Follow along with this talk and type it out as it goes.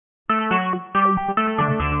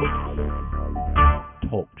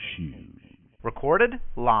Talkshoe. Recorded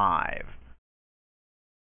live.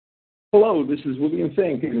 Hello, this is William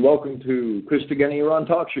Fink, and welcome to Christogenea on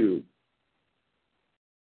Talkshoe.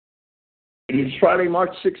 It is Friday,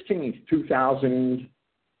 March 16th,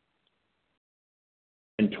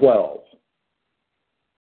 2012.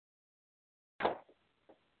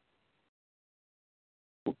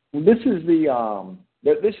 This is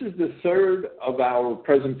the third of our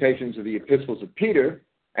presentations of the epistles of Peter,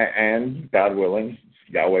 and God willing,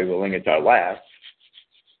 Yahweh willing, it's our last.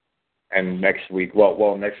 And next week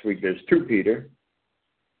there's 2 Peter.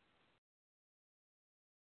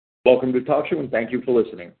 Welcome to Talkshoe, and thank you for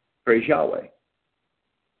listening. Praise Yahweh.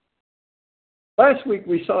 Last week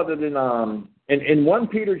we saw that in 1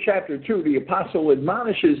 Peter chapter 2, the apostle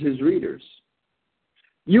admonishes his readers.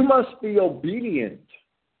 You must be obedient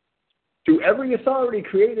to every authority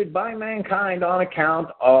created by mankind on account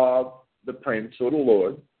of the prince or the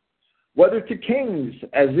Lord, whether to kings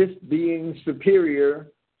as if being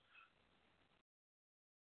superior,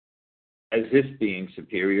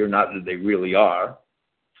 not that they really are,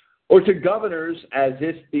 or to governors as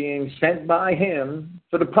if being sent by him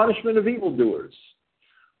for the punishment of evildoers,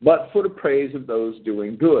 but for the praise of those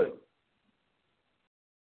doing good.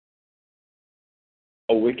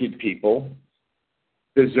 A wicked people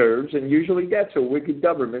deserves and usually gets a wicked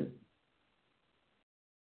government.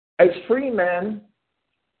 As free men,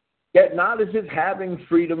 yet not as if having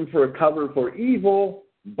freedom for a cover for evil,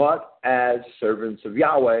 but as servants of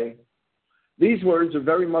Yahweh. These words are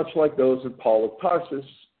very much like those of Paul of Tarsus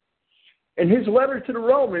in his letter to the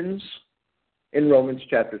Romans in Romans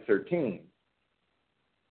chapter 13.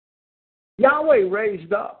 Yahweh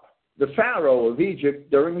raised up the Pharaoh of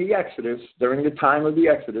Egypt during the time of the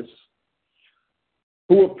Exodus,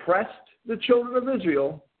 who oppressed the children of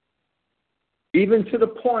Israel, even to the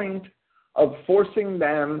point of forcing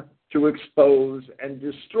them to expose and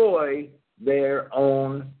destroy their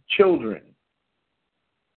own children.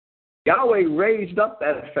 Yahweh raised up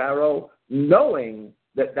that Pharaoh knowing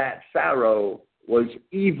that Pharaoh was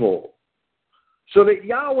evil, so that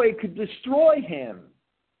Yahweh could destroy him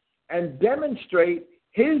and demonstrate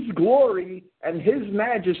his glory and his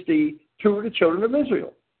majesty to the children of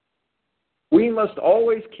Israel. We must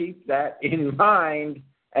always keep that in mind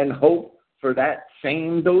and hope for that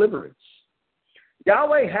same deliverance.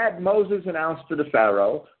 Yahweh had Moses announce to the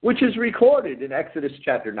Pharaoh, which is recorded in Exodus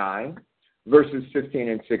chapter 9, verses 15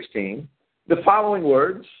 and 16, the following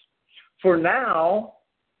words: For now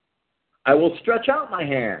I will stretch out my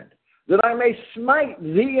hand, that I may smite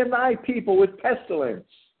thee and thy people with pestilence,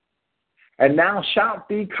 and thou shalt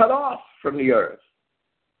be cut off from the earth.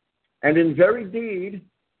 And in very deed,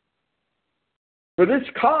 for this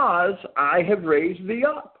cause I have raised thee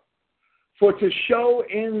up, for to show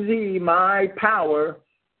in thee my power,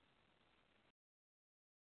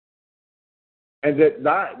 and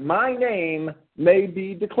that my name may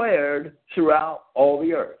be declared throughout all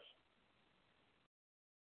the earth.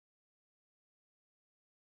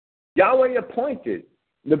 Yahweh appointed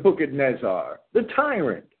Nebuchadnezzar, the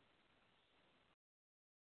tyrant.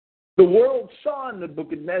 The world saw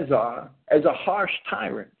Nebuchadnezzar as a harsh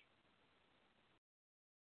tyrant.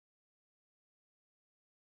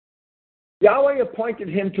 Yahweh appointed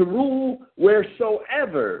him to rule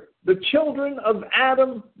wheresoever the children of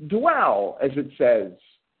Adam dwell, as it says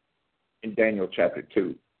in Daniel chapter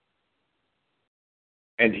 2.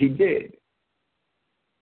 And he did.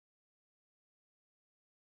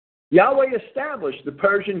 Yahweh established the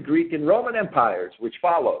Persian, Greek, and Roman empires which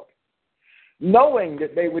followed, knowing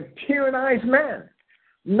that they would tyrannize men,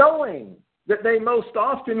 knowing that they most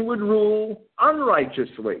often would rule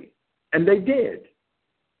unrighteously, and they did.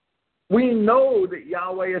 We know that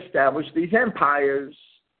Yahweh established these empires.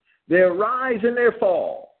 Their rise and their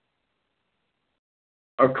fall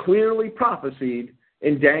are clearly prophesied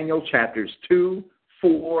in Daniel chapters 2,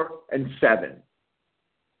 4, and 7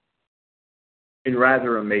 in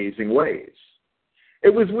rather amazing ways.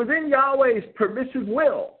 It was within Yahweh's permissive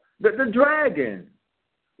will that the dragon,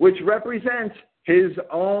 which represents his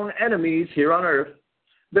own enemies here on earth,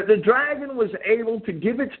 that the dragon was able to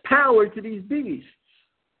give its power to these beasts.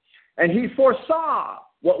 And he foresaw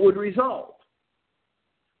what would result.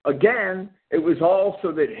 Again, it was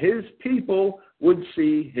also that his people would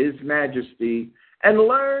see his majesty and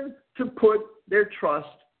learn to put their trust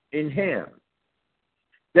in him.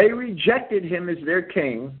 They rejected him as their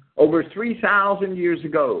king over 3,000 years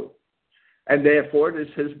ago, and therefore this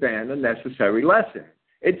has been a necessary lesson.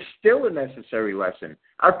 It's still a necessary lesson.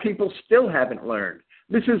 Our people still haven't learned.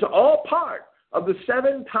 This is all part of the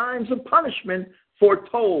 7 times of punishment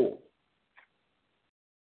foretold.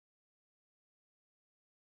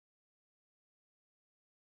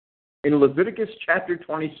 in Leviticus chapter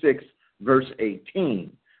 26, verse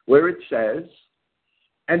 18, where it says,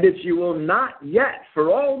 "And if you will not yet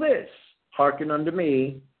for all this hearken unto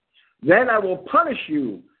me, then I will punish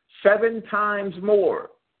you 7 times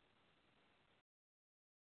more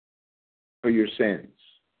for your sins."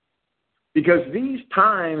 Because these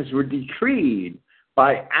times were decreed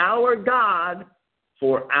by our God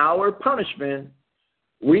for our punishment,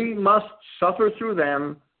 we must suffer through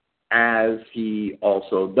them as he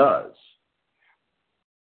also does.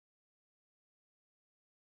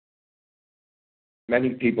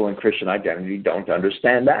 Many people in Christian identity don't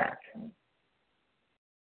understand that.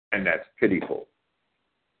 And that's pitiful.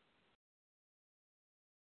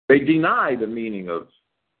 They deny the meaning of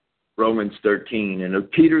Romans 13 and of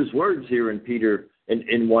Peter's words here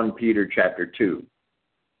in 1 Peter chapter 2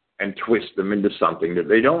 and twist them into something that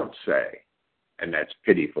they don't say. And that's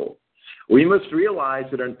pitiful. We must realize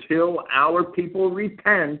that until our people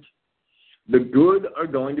repent, the good are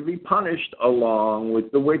going to be punished along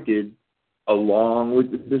with the wicked, along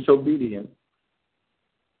with the disobedient.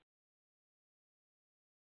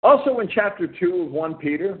 Also in chapter 2 of 1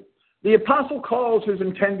 Peter, the apostle calls his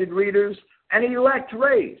intended readers an elect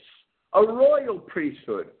race, a royal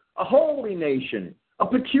priesthood, a holy nation, a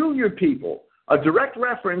peculiar people, a direct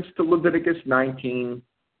reference to Leviticus 19,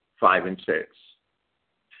 5 and 6.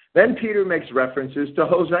 Then Peter makes references to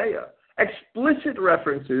Hosea, explicit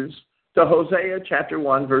references to Hosea chapter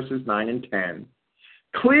 1, verses 9 and 10,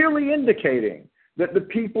 clearly indicating that the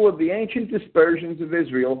people of the ancient dispersions of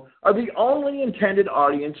Israel are the only intended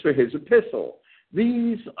audience for his epistle.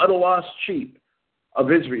 These are the lost sheep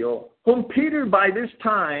of Israel, whom Peter by this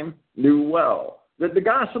time knew well, that the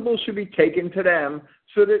gospel should be taken to them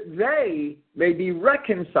so that they may be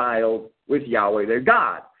reconciled with Yahweh their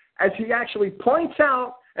God. As he actually points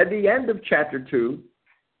out at the end of chapter 2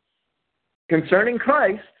 concerning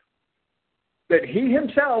Christ, that he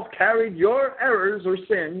himself carried your errors or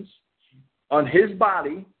sins on his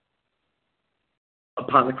body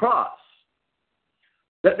upon the cross.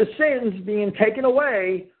 That the sins being taken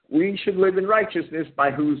away, we should live in righteousness,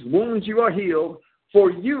 by whose wounds you are healed.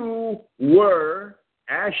 For you were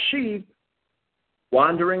as sheep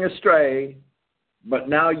wandering astray, but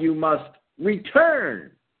now you must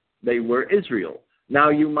return. They were Israel. Now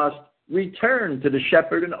you must return to the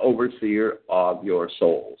shepherd and overseer of your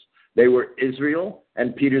souls. They were Israel,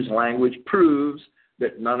 and Peter's language proves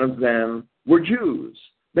that none of them were Jews.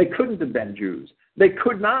 They couldn't have been Jews. They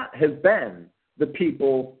could not have been the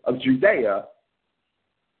people of Judea,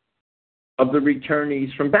 of the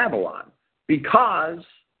returnees from Babylon, because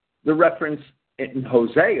the reference in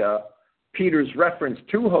Hosea, Peter's reference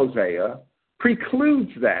to Hosea,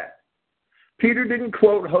 precludes that. Peter didn't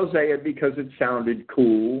quote Hosea because it sounded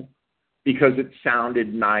cool, because it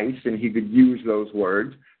sounded nice and he could use those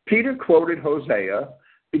words. Peter quoted Hosea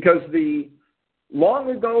because the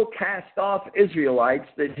long ago cast off Israelites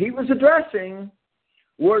that he was addressing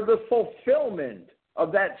were the fulfillment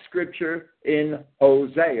of that scripture in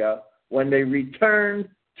Hosea when they returned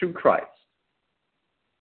to Christ,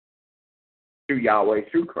 to Yahweh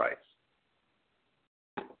through Christ.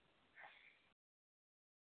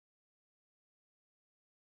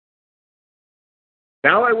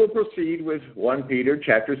 Now I will proceed with 1 Peter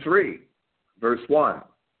chapter 3, verse 1.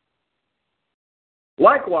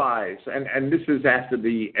 Likewise, and this is after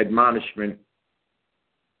the admonishment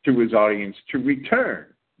to his audience to return,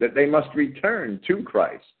 that they must return to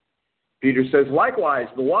Christ. Peter says, likewise,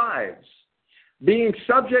 the wives, being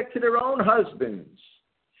subject to their own husbands,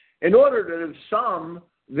 in order that if some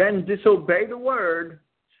then disobey the word,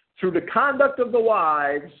 through the conduct of the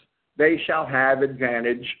wives, they shall have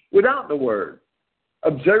advantage without the word,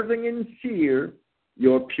 observing in fear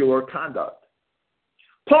your pure conduct.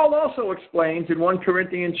 Paul also explains in 1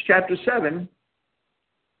 Corinthians chapter 7,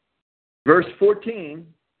 verse 14,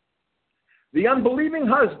 the unbelieving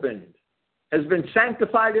husband has been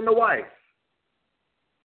sanctified in the wife,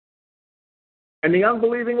 and the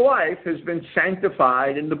unbelieving wife has been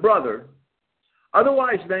sanctified in the brother.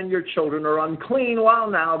 Otherwise, then, your children are unclean, while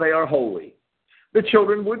now they are holy. The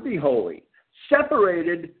children would be holy,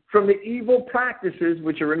 separated from the evil practices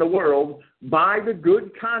which are in the world by the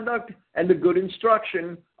good conduct and the good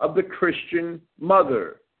instruction of the Christian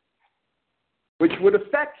mother, which would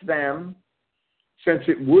affect them, since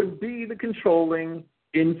it would be the controlling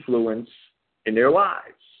influence in their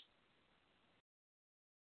lives.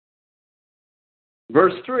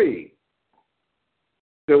 Verse 3,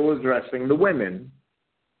 still addressing the women,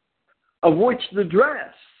 of which the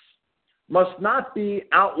dress must not be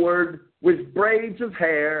outward with braids of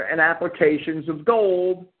hair and applications of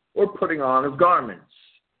gold or putting on of garments,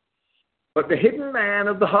 but the hidden man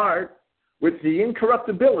of the heart with the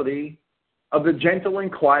incorruptibility of the gentle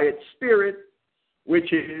and quiet spirit,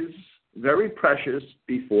 which is very precious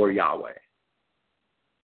before Yahweh.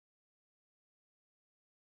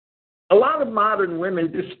 A lot of modern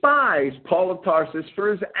women despise Paul of Tarsus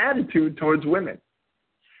for his attitude towards women.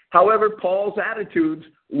 However, Paul's attitudes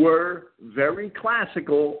were very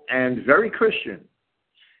classical and very Christian.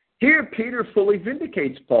 Here, Peter fully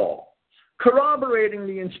vindicates Paul, corroborating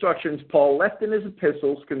the instructions Paul left in his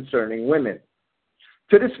epistles concerning women.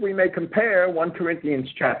 To this we may compare 1 Corinthians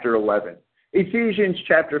chapter 11, Ephesians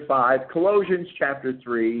chapter 5, Colossians chapter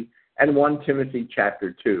 3, and 1 Timothy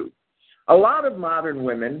chapter 2. A lot of modern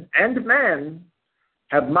women and men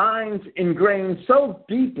have minds ingrained so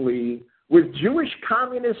deeply with Jewish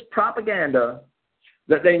communist propaganda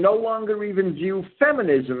that they no longer even view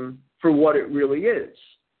feminism for what it really is.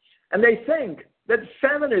 And they think that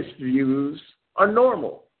feminist views are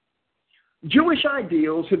normal. Jewish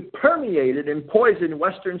ideals have permeated and poisoned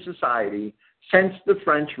Western society since the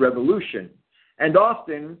French Revolution, and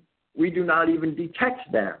often we do not even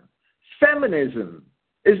detect them. Feminism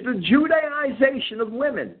is the Judaization of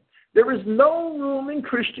women. There is no room in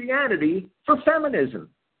Christianity for feminism.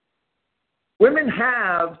 Women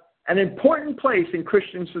have an important place in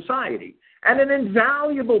Christian society and an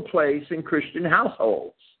invaluable place in Christian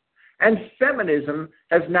households. And feminism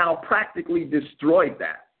has now practically destroyed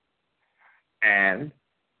that. And,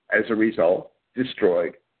 as a result,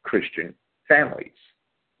 destroyed Christian families.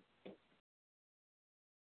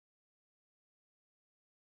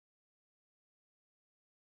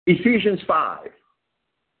 Ephesians 5,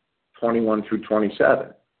 21 through 27.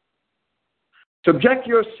 Subject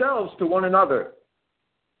yourselves to one another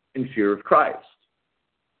in fear of Christ.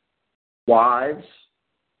 Wives,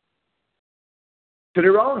 to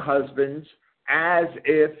their own husbands, as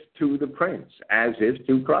if to the prince, as if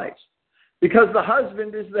to Christ. Because the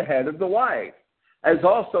husband is the head of the wife, as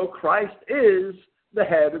also Christ is the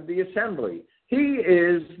head of the assembly. He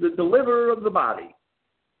is the deliverer of the body.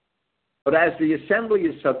 But as the assembly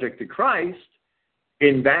is subject to Christ,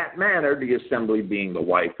 in that manner, the assembly being the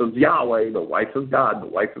wife of Yahweh, the wife of God, the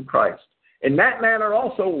wife of Christ, in that manner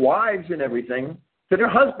also wives in everything to their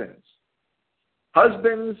husbands.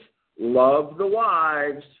 Husbands, love the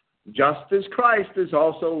wives, just as Christ has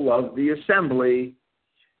also loved the assembly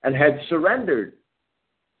and had surrendered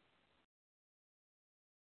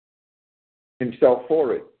himself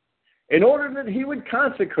for it, in order that he would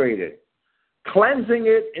consecrate it, cleansing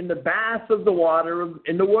it in the bath of the water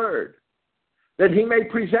in the word, that he may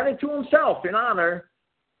present it to himself in honor,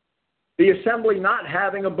 the assembly not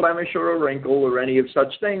having a blemish or a wrinkle or any of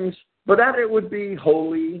such things, but that it would be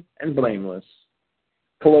holy and blameless.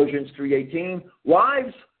 Colossians 3:18,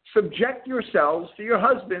 wives, subject yourselves to your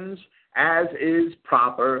husbands as is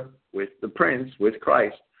proper with the prince, with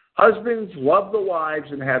Christ. Husbands, love the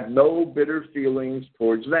wives and have no bitter feelings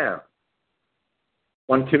towards them.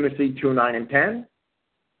 1 Timothy 2:9 and 10.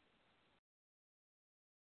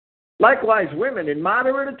 Likewise, women in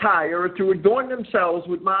moderate attire are to adorn themselves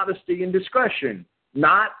with modesty and discretion,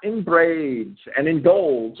 not in braids and in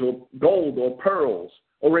gold or pearls,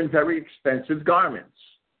 or in very expensive garments,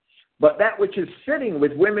 but that which is fitting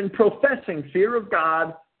with women professing fear of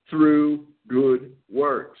God through good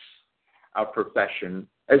works. Our profession,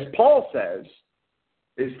 as Paul says,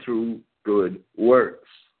 is through good works.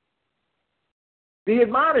 The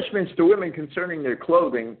admonishments to women concerning their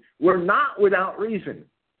clothing were not without reason.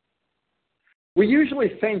 We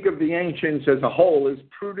usually think of the ancients as a whole as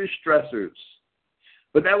prudish dressers,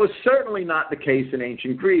 but that was certainly not the case in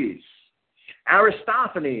ancient Greece.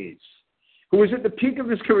 Aristophanes, who was at the peak of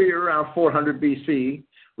his career around 400 BC,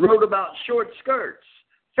 wrote about short skirts,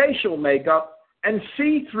 facial makeup, and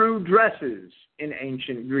see-through dresses in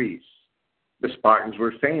ancient Greece. The Spartans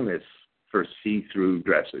were famous for see-through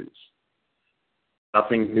dresses.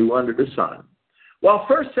 Nothing new under the sun. While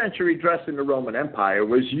first-century dress in the Roman Empire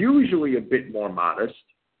was usually a bit more modest,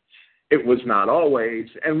 it was not always,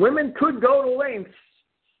 and women could go to lengths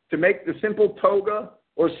to make the simple toga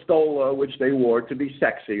or stola which they wore to be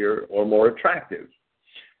sexier or more attractive.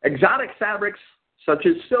 Exotic fabrics such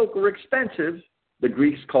as silk were expensive. The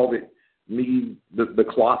Greeks called it the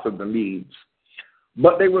cloth of the Medes,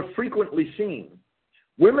 but they were frequently seen.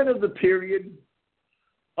 Women of the period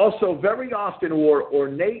also very often wore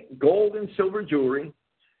ornate gold and silver jewelry,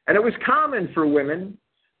 and it was common for women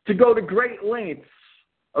to go to great lengths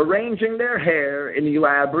arranging their hair in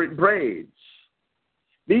elaborate braids.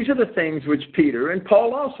 These are the things which Peter and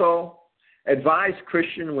Paul also advised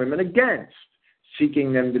Christian women against,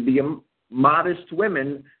 seeking them to be modest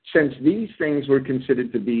women, since these things were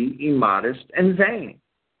considered to be immodest and vain.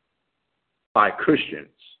 by Christians.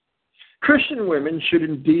 Christian women should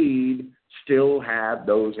indeed still have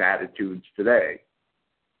those attitudes today.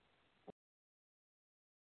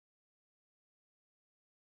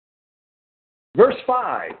 Verse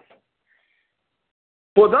 5,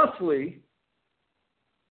 For thusly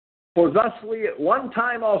at one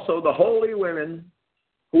time also the holy women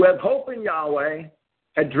who have hope in Yahweh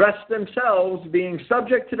had dressed themselves, being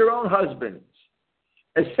subject to their own husbands,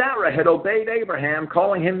 as Sarah had obeyed Abraham,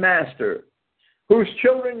 calling him master, whose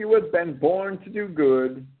children you have been born to do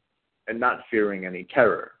good and not fearing any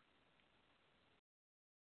terror.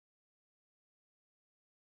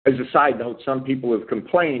 As a side note, some people have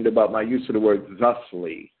complained about my use of the word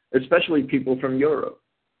thusly, especially people from Europe.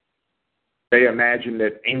 They imagine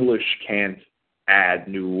that English can't add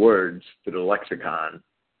new words to the lexicon,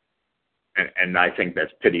 and I think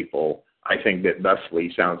that's pitiful. I think that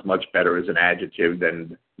thusly sounds much better as an adjective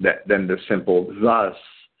than the simple thus,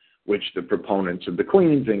 which the proponents of the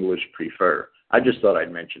Queen's English prefer. I just thought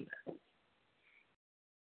I'd mention that.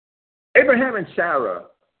 Abraham and Sarah,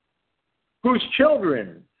 whose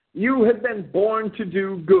children you have been born to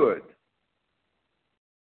do good.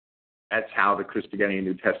 That's how the Christogenea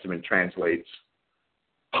New Testament translates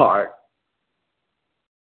part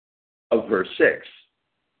of verse 6.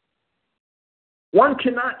 One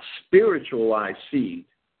cannot spiritualize seed.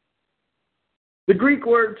 The Greek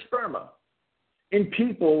word sperma. In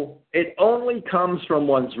people, it only comes from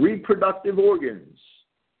one's reproductive organs.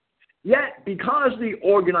 Yet, because the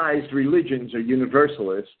organized religions are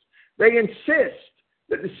universalist, they insist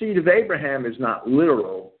that the seed of Abraham is not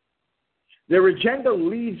literal. Their agenda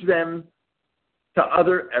leads them to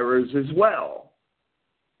other errors as well.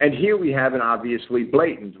 And here we have an obviously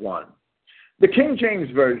blatant one. The King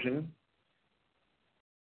James Version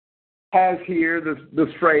has here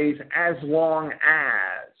the phrase, as long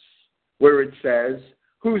as, where it says,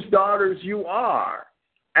 whose daughters you are,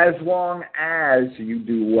 as long as you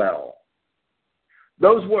do well.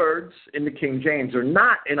 Those words in the King James are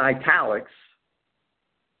not in italics,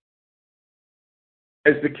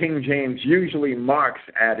 as the King James usually marks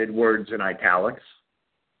added words in italics.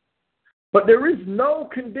 But there is no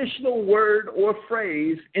conditional word or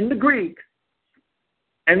phrase in the Greek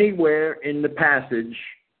anywhere in the passage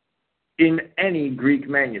in any Greek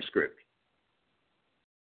manuscript.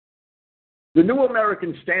 The New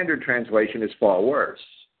American Standard Translation is far worse,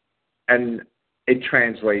 and it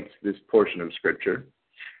translates this portion of Scripture,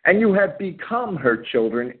 and you have become her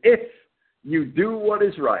children if you do what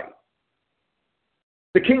is right.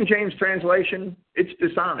 The King James translation, it's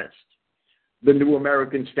dishonest. The New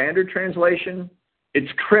American Standard Translation,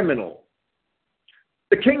 it's criminal.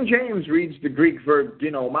 The King James reads the Greek verb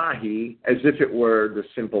ginomai as if it were the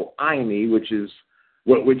simple eimi,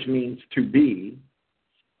 which means to be,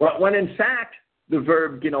 when in fact the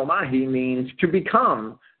verb ginomai means to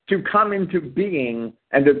become, to come into being,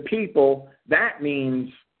 and of people, that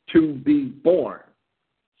means to be born.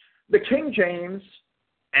 The King James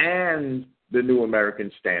and the New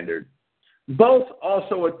American Standard both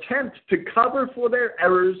also attempt to cover for their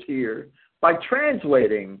errors here by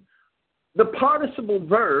translating the participle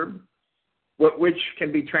verb, which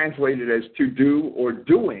can be translated as to do or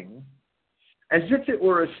doing, as if it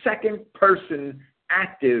were a second person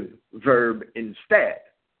active verb instead.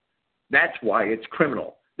 That's why it's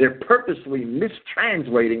criminal. They're purposely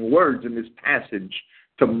mistranslating words in this passage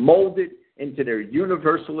to mold it into their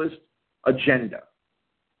universalist agenda.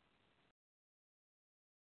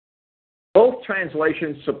 Both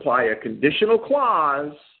translations supply a conditional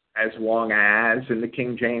clause, as long as in the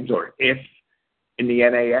King James or if in the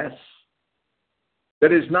NAS,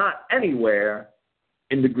 that is not anywhere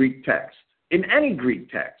in the Greek text, in any Greek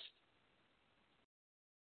text.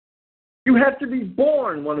 You have to be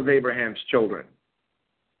born one of Abraham's children,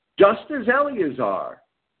 just as Eleazar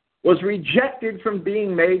was rejected from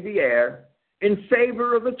being made the heir in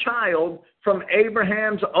favor of a child from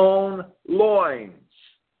Abraham's own loins.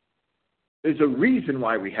 There's a reason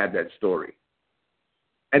why we have that story.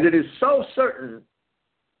 And it is so certain,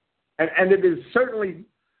 and it is certainly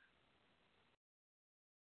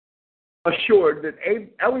assured that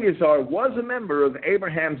Eleazar was a member of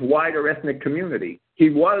Abraham's wider ethnic community. He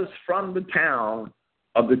was from the town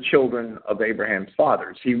of the children of Abraham's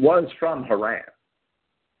fathers. He was from Haran.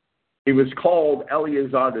 He was called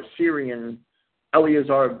Eleazar the Syrian,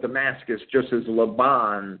 Eleazar of Damascus, just as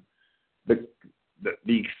Laban,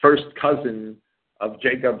 the first cousin of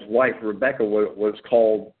Jacob's wife, Rebekah, was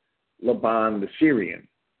called Laban the Syrian.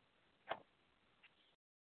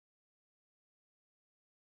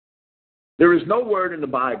 There is no word in the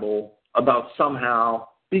Bible about somehow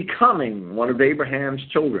becoming one of Abraham's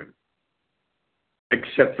children.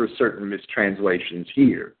 except for certain mistranslations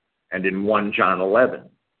here and in 1 John 11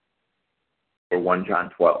 or 1 John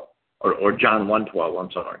 12, or John 1:12,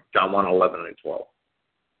 I'm sorry, John 1:11 and 12.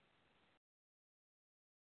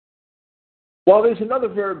 Well, there's another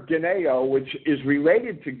verb, geneo, which is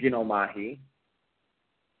related to ginomai,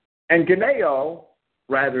 and geneo,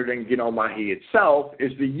 rather than ginomai itself,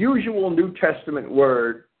 is the usual New Testament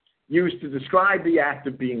word used to describe the act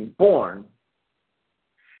of being born.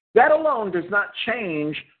 That alone does not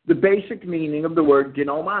change the basic meaning of the word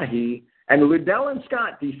ginomai, and Liddell and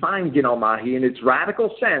Scott define ginomai in its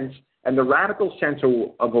radical sense, and the radical sense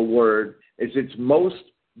of a word is its most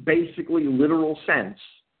basically literal sense.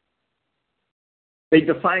 They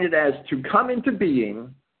define it as to come into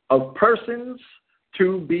being, of persons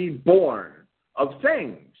to be born, of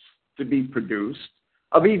things to be produced,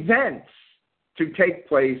 of events to take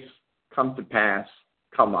place, come to pass,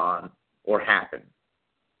 come on, or happen.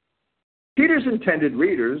 Peter's intended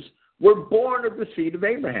readers were born of the seed of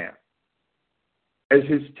Abraham, as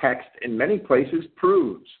his text in many places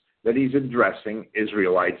proves that he's addressing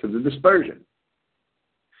Israelites of the dispersion.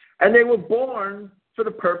 And they were born for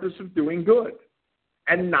the purpose of doing good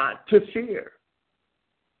and not to fear.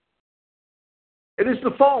 It is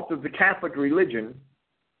the fault of the Catholic religion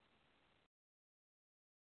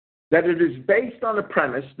that it is based on a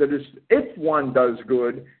premise that is, if one does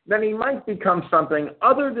good, then he might become something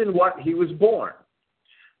other than what he was born.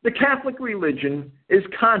 The Catholic religion is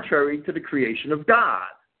contrary to the creation of God,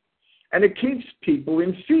 and it keeps people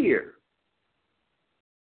in fear,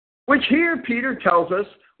 which here Peter tells us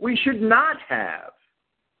we should not have.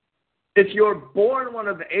 If you're born one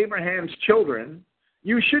of Abraham's children,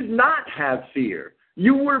 you should not have fear.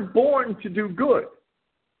 You were born to do good.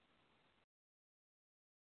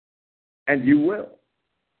 And you will.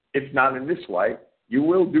 If not in this life, you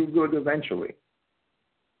will do good eventually.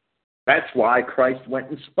 That's why Christ went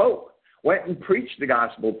and spoke, went and preached the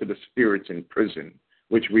gospel to the spirits in prison,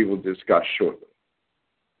 which we will discuss shortly.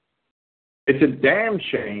 It's a damn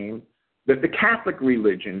shame that the Catholic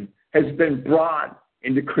religion has been brought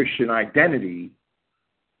into Christian identity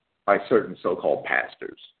by certain so-called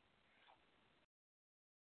pastors.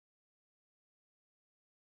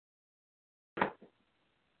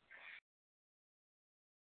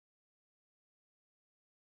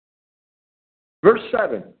 Verse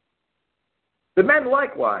 7, the men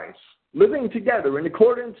likewise, living together in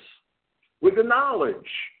accordance with the knowledge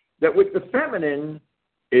that with the feminine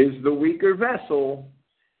is the weaker vessel,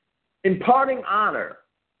 imparting honor,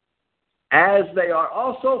 as they are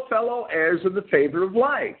also fellow heirs of the favor of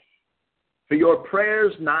life, for your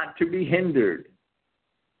prayers not to be hindered.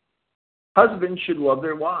 Husbands should love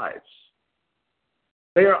their wives.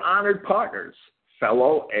 They are honored partners,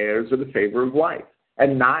 fellow heirs of the favor of life,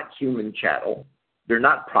 and not human chattel. They're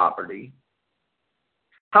not property.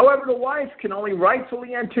 However, the wife can only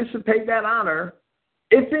rightfully anticipate that honor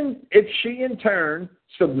if she in turn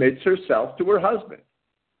submits herself to her husband.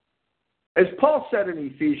 As Paul said in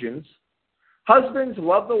Ephesians, husbands,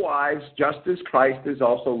 love the wives just as Christ has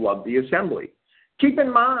also loved the assembly. Keep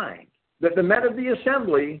in mind that the men of the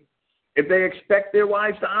assembly, if they expect their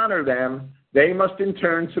wives to honor them, they must in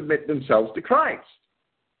turn submit themselves to Christ.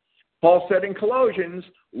 Paul said in Colossians,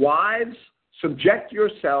 wives, subject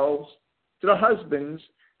yourselves to the husbands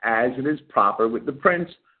as it is proper with the prince.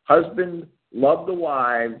 Husband, love the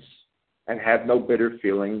wives and have no bitter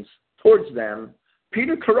feelings towards them.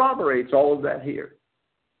 Peter corroborates all of that here.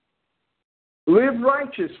 Live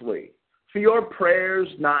righteously, for your prayers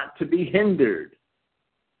not to be hindered.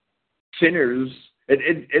 Sinners,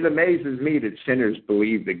 it amazes me that sinners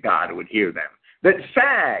believe that God would hear them. That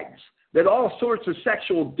fags, that all sorts of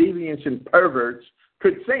sexual deviants and perverts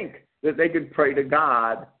could think that they could pray to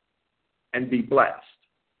God and be blessed.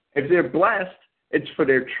 If they're blessed, it's for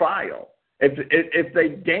their trial. If they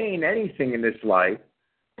gain anything in this life,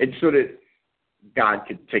 it's so that God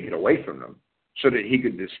could take it away from them, so that he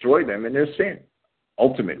could destroy them in their sin,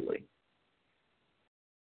 ultimately.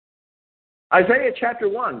 Isaiah chapter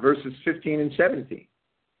 1, verses 15 and 17.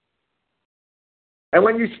 And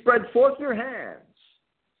when you spread forth your hands,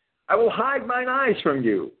 I will hide mine eyes from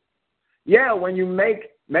you. Yeah, when you make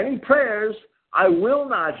many prayers, I will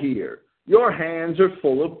not hear. Your hands are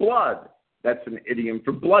full of blood. That's an idiom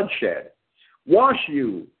for bloodshed. Wash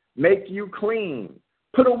you, make you clean.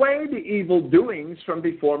 Put away the evil doings from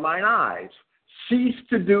before mine eyes. Cease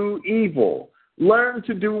to do evil. Learn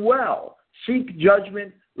to do well. Seek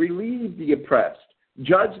judgment. Relieve the oppressed.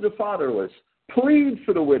 Judge the fatherless. Plead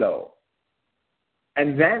for the widow.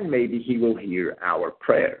 And then maybe he will hear our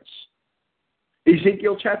prayers.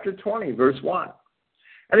 Ezekiel chapter 20, verse 1.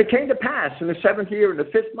 And it came to pass in the 7th year, in the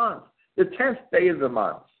 5th month, the 10th day of the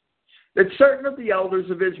month, that certain of the elders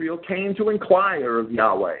of Israel came to inquire of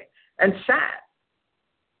Yahweh, and sat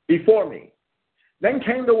before me. Then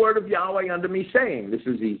came the word of Yahweh unto me, saying, this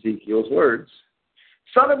is Ezekiel's words,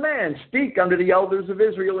 Son of man, speak unto the elders of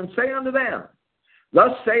Israel, and say unto them,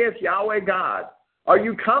 Thus saith Yahweh God, Are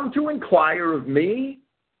you come to inquire of me?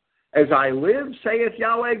 As I live, saith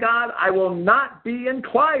Yahweh God, I will not be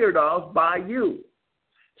inquired of by you.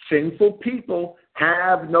 Sinful people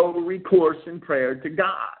have no recourse in prayer to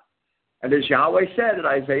God. And as Yahweh said in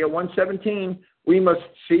Isaiah 1:17, we must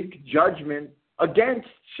seek judgment against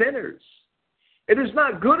sinners. It is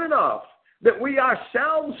not good enough that we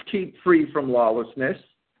ourselves keep free from lawlessness.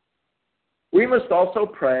 We must also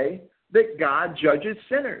pray that God judges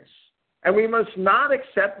sinners. And we must not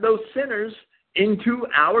accept those sinners into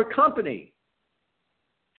our company.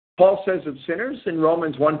 Paul says of sinners in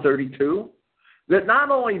Romans 1:32 that not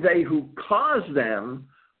only they who cause them,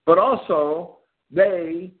 but also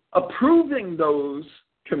they approving those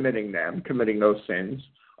committing those sins,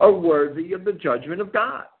 are worthy of the judgment of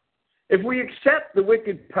God. If we accept the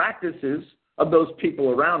wicked practices of those people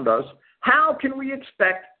around us, how can we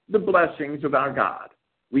expect the blessings of our God?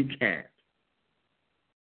 We can't.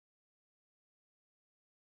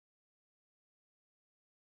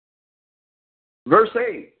 Verse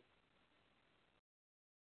 8,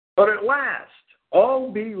 But at last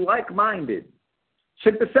all be like-minded,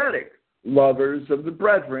 sympathetic, lovers of the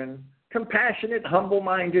brethren, compassionate,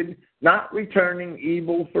 humble-minded, not returning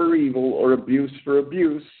evil for evil or abuse for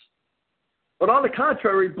abuse, but on the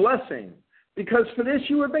contrary, blessing, because for this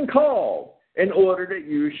you have been called, in order that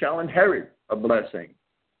you shall inherit a blessing.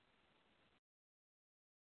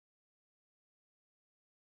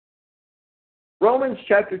 Romans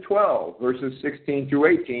chapter 12, verses 16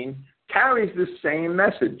 through 18, carries the same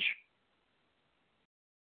message,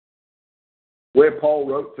 where Paul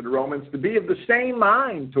wrote to the Romans to be of the same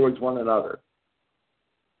mind towards one another.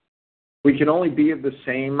 We can only be of the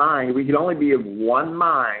same mind. We can only be of one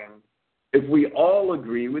mind if we all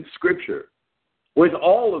agree with Scripture, with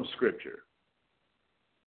all of Scripture.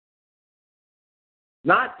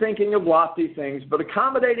 Not thinking of lofty things, but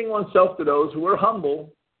accommodating oneself to those who are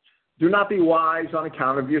humble. Do not be wise on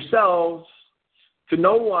account of yourselves, to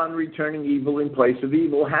no one returning evil in place of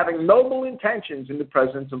evil, having noble intentions in the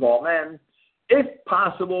presence of all men, if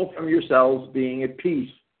possible from yourselves being at peace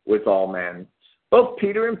with all men. Both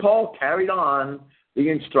Peter and Paul carried on the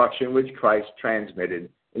instruction which Christ transmitted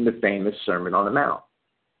in the famous Sermon on the Mount.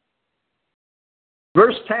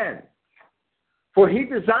 Verse 10, For he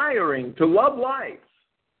desiring to love life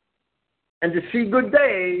and to see good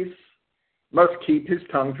days must keep his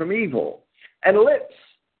tongue from evil, and lips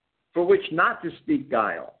for which not to speak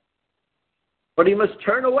guile. But he must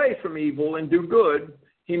turn away from evil and do good.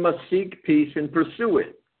 He must seek peace and pursue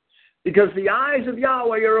it. Because the eyes of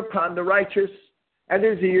Yahweh are upon the righteous, and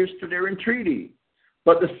his ears to their entreaty.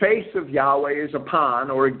 But the face of Yahweh is upon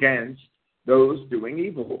or against those doing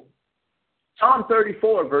evil. Psalm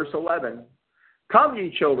 34, verse 11. Come,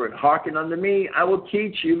 ye children, hearken unto me. I will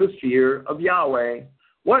teach you the fear of Yahweh.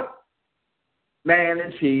 What man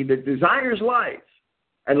is he that desires life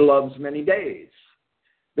and loves many days,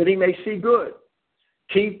 that he may see good?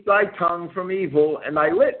 Keep thy tongue from evil and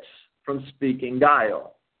thy lips from speaking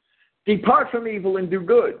guile. Depart from evil and do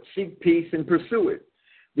good. Seek peace and pursue it.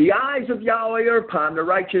 The eyes of Yahweh are upon the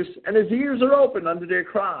righteous, and his ears are open unto their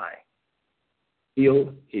cry.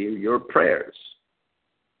 He'll hear your prayers.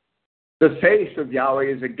 The face of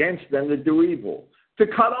Yahweh is against them that do evil, to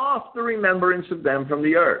cut off the remembrance of them from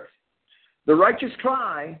the earth. The righteous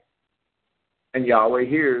cry, and Yahweh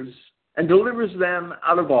hears, and delivers them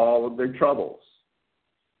out of all of their troubles.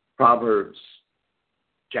 Proverbs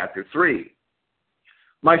chapter 3.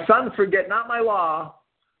 My son, forget not my law,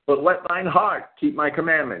 but let thine heart keep my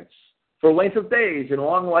commandments. For length of days and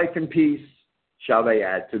long life and peace shall they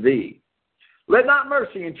add to thee. Let not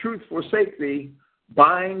mercy and truth forsake thee.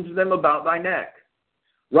 Bind them about thy neck.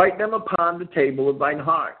 Write them upon the table of thine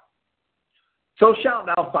heart. So shalt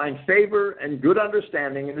thou find favor and good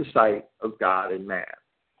understanding in the sight of God and man.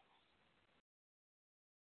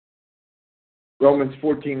 Romans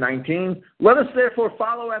 14:19. Let us therefore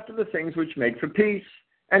follow after the things which make for peace,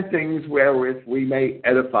 and things wherewith we may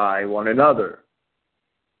edify one another.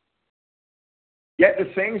 Yet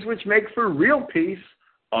the things which make for real peace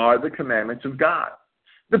are the commandments of God.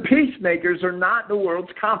 The peacemakers are not the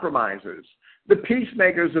world's compromisers. The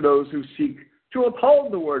peacemakers are those who seek to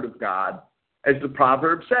uphold the word of God, as the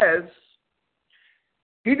proverb says,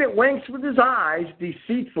 he that winks with his eyes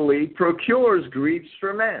deceitfully procures griefs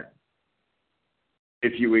for men.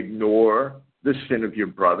 If you ignore the sin of your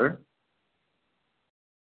brother,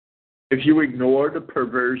 if you ignore the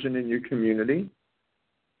perversion in your community,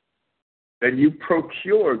 then you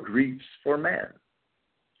procure griefs for men.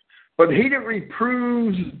 But he that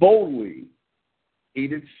reproves boldly, he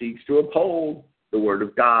that seeks to uphold the word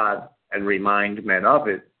of God and remind men of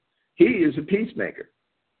it, he is a peacemaker.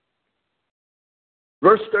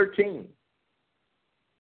 Verse 13.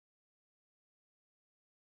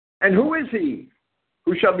 And who is he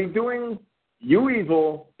who shall be doing you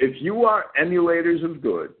evil if you are emulators of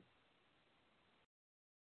good?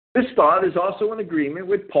 This thought is also in agreement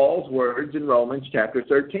with Paul's words in Romans chapter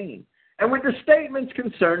 13, and with the statements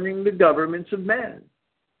concerning the governments of men.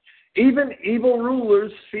 Even evil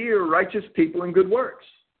rulers fear righteous people and good works.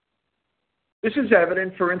 This is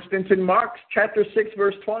evident, for instance, in Mark chapter 6,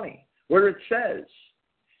 verse 20, where it says,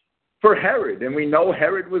 for Herod, and we know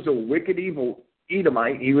Herod was a wicked evil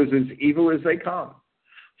Edomite, he was as evil as they come.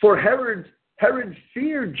 For Herod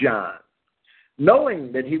feared John,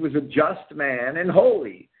 knowing that he was a just man and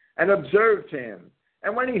holy, and observed him.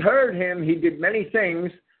 And when he heard him, he did many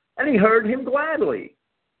things, and he heard him gladly.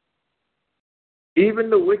 Even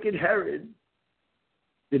the wicked Herod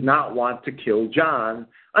did not want to kill John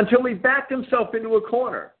until he backed himself into a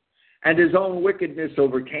corner, and his own wickedness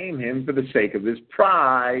overcame him for the sake of his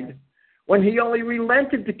pride, when he only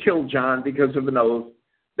relented to kill John because of an oath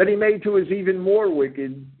that he made to his even more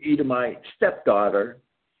wicked Edomite stepdaughter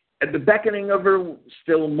at the beckoning of her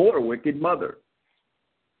still more wicked mother.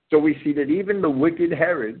 So we see that even the wicked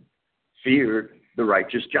Herod feared the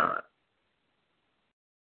righteous John.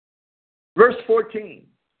 Verse 14.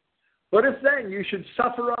 But if then you should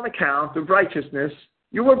suffer on account of righteousness,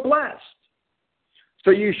 you are blessed.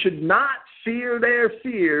 So you should not fear their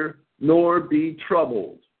fear, nor be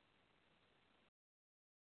troubled.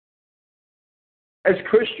 As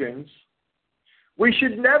Christians, we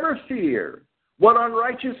should never fear what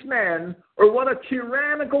unrighteous men or what a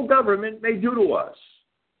tyrannical government may do to us.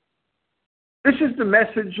 This is the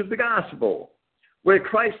message of the gospel, where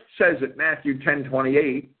Christ says at Matthew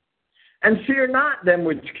 10:28, and fear not them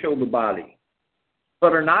which kill the body,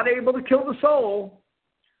 but are not able to kill the soul,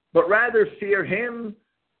 but rather fear him,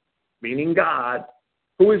 meaning God,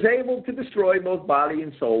 who is able to destroy both body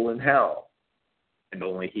and soul in hell. And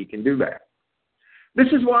only he can do that. This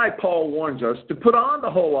is why Paul warns us to put on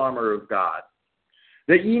the whole armor of God,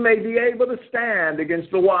 that ye may be able to stand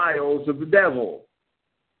against the wiles of the devil.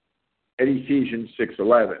 At Ephesians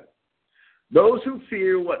 6:11. Those who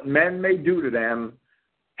fear what men may do to them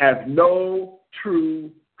have no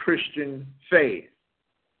true Christian faith.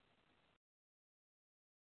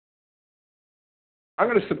 I'm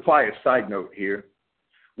going to supply a side note here.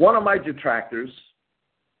 One of my detractors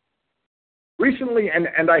recently,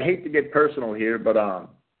 and I hate to get personal here, but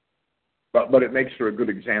it makes for a good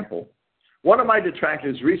example. One of my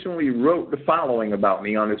detractors recently wrote the following about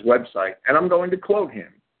me on his website, and I'm going to quote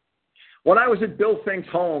him. When I was at Bill Fink's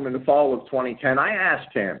home in the fall of 2010, I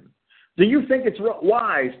asked him, do you think it's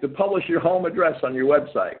wise to publish your home address on your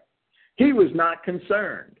website? He was not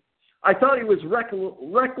concerned. I thought he was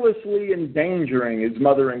recklessly endangering his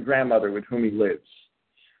mother and grandmother with whom he lives.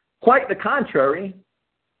 Quite the contrary.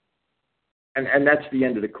 And that's the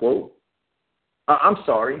end of the quote. I'm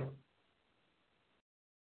sorry.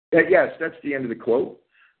 Yes, that's the end of the quote.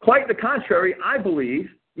 Quite the contrary, I believe,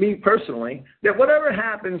 me personally, that whatever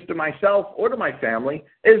happens to myself or to my family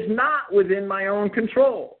is not within my own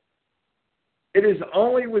control. It is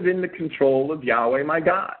only within the control of Yahweh my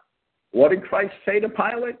God. What did Christ say to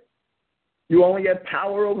Pilate? You only have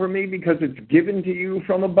power over me because it's given to you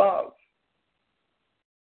from above.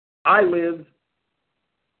 I live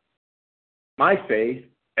my faith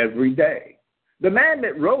every day. The man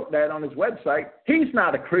that wrote that on his website, he's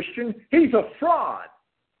not a Christian. He's a fraud.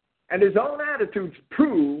 And his own attitudes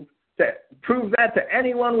prove that to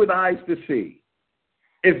anyone with eyes to see.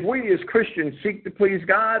 If we as Christians seek to please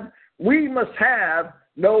God, we must have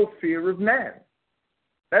no fear of men.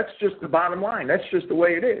 That's just the bottom line. That's just the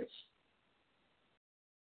way it is.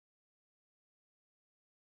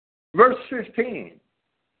 Verse 15.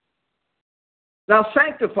 Now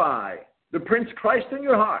sanctify the Prince Christ in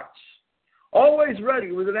your hearts, always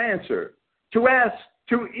ready with an answer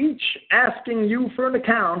to each asking you for an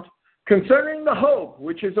account concerning the hope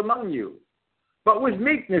which is among you, but with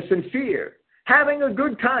meekness and fear, having a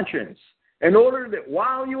good conscience, in order that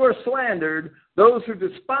while you are slandered, those who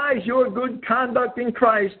despise your good conduct in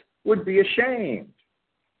Christ would be ashamed.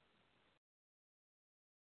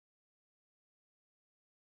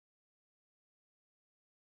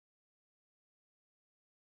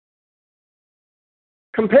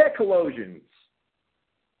 Compare Colossians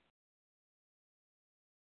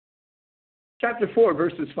chapter 4,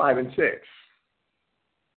 verses 5 and 6.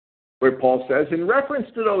 where Paul says, in reference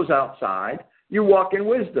to those outside, you walk in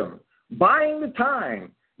wisdom, buying the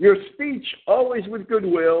time, your speech always with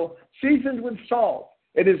goodwill, seasoned with salt.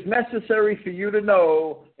 It is necessary for you to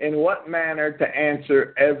know in what manner to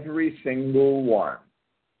answer every single one.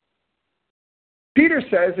 Peter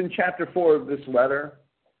says in chapter 4 of this letter,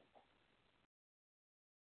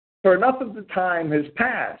 for enough of the time has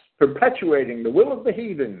passed, perpetuating the will of the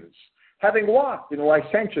heathens, having walked in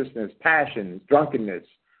licentiousness, passions, drunkenness,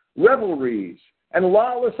 revelries, and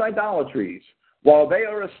lawless idolatries. While they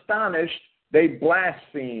are astonished, they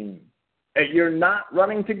blaspheme at your not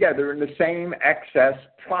running together in the same excess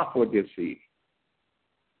profligacy.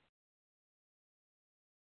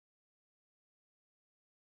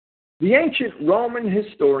 The ancient Roman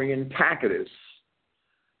historian Tacitus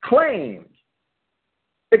claimed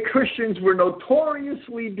that Christians were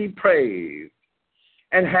notoriously depraved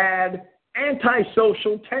and had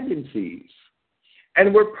antisocial tendencies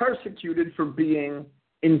and were persecuted for being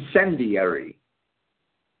incendiary.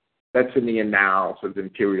 That's in the Annals of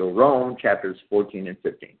Imperial Rome, chapters 14 and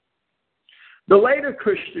 15. The later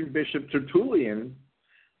Christian bishop Tertullian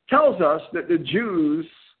tells us that the Jews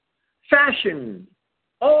fashioned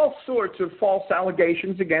all sorts of false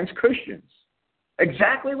allegations against Christians.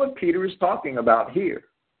 Exactly what Peter is talking about here,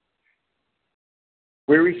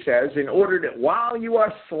 where he says, in order that while you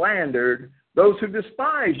are slandered, those who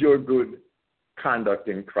despise your good conduct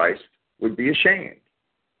in Christ would be ashamed.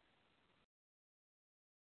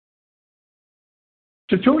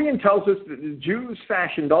 Tertullian tells us that the Jews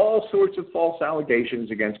fashioned all sorts of false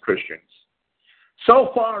allegations against Christians,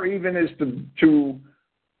 so far even as to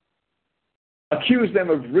accuse them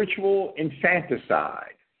of ritual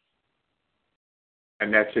infanticide.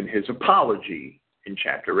 And that's in his apology in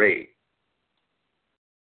chapter 8.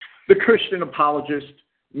 The Christian apologist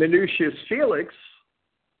Minucius Felix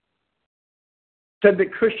said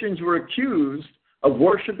that Christians were accused of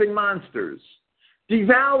worshiping monsters,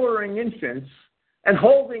 devouring infants, and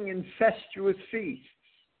holding incestuous feasts.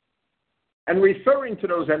 And referring to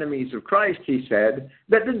those enemies of Christ, he said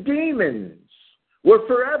that the demons were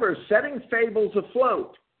forever setting fables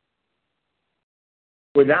afloat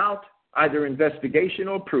without either investigation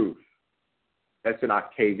or proof. That's in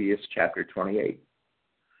Octavius chapter 28.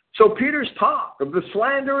 So Peter's talk of the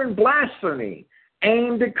slander and blasphemy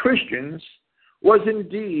aimed at Christians was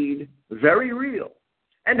indeed very real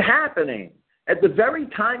and happening at the very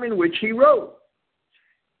time in which he wrote.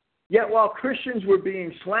 Yet while Christians were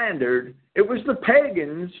being slandered, it was the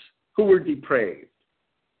pagans who were depraved.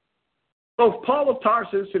 Both Paul of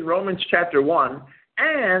Tarsus in Romans chapter 1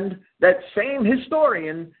 and that same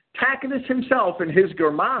historian, Tacitus himself in his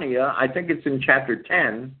Germania, I think it's in chapter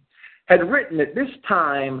 10, had written at this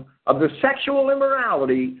time of the sexual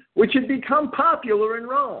immorality which had become popular in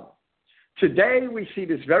Rome. Today we see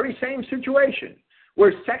this very same situation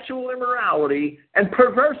where sexual immorality and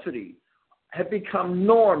perversity have become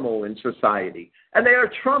normal in society, and they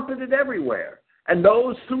are trumpeted everywhere, and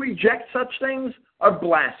those who reject such things are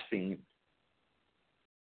blasphemed.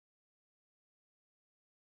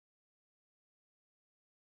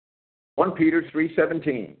 Peter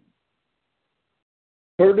 3:17.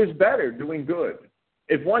 For it is better doing good,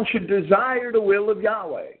 if one should desire the will of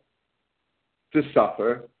Yahweh, to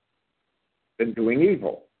suffer than doing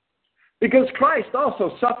evil. Because Christ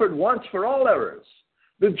also suffered once for all errors,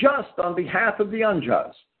 the just on behalf of the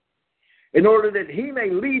unjust, in order that he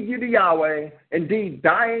may lead you to Yahweh, indeed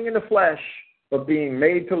dying in the flesh, but being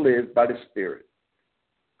made to live by the Spirit.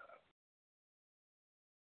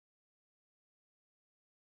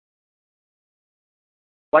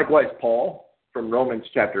 Likewise, Paul, from Romans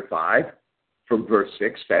chapter 5, from verse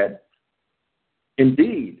 6, said,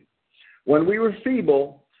 indeed, when we were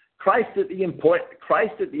feeble, Christ at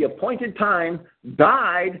the appointed time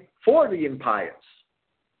died for the impious.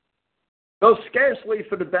 Though scarcely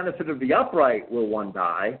for the benefit of the upright will one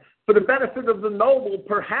die, for the benefit of the noble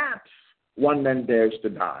perhaps one then dares to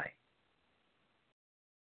die.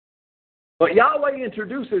 But Yahweh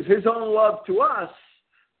introduces his own love to us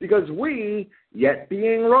because we, yet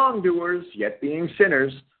being wrongdoers, yet being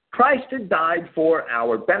sinners, Christ had died for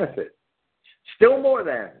our benefit. Still more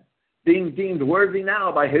then, being deemed worthy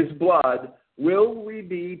now by his blood, will we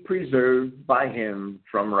be preserved by him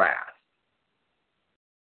from wrath.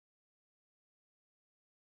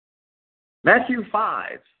 Matthew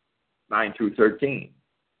 5, 9 through 13.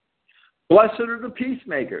 Blessed are the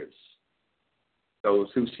peacemakers, those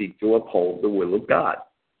who seek to uphold the will of God.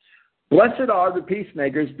 Blessed are the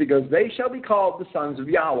peacemakers, because they shall be called the sons of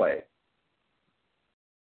Yahweh.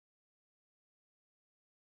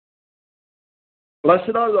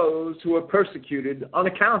 Blessed are those who are persecuted on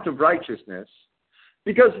account of righteousness,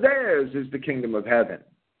 because theirs is the kingdom of heaven.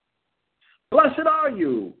 Blessed are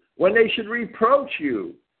you when they should reproach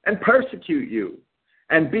you and persecute you,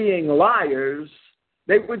 and being liars,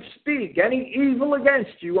 they would speak any evil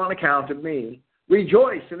against you on account of me.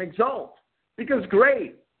 Rejoice and exult, because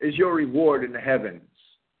great is your reward in the heavens.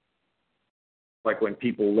 Like when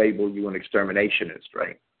people label you an exterminationist,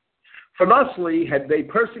 right? For thusly had they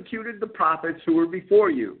persecuted the prophets who were before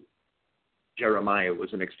you. Jeremiah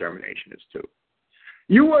was an exterminationist too.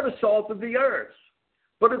 You are the salt of the earth.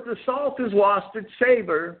 But if the salt has lost its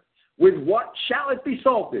savor, with what shall it be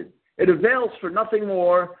salted? It avails for nothing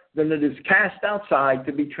more than it is cast outside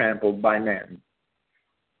to be trampled by men.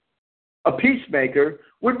 A peacemaker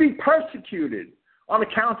would be persecuted on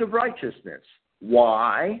account of righteousness.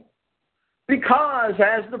 Why? Because,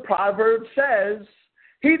 as the proverb says,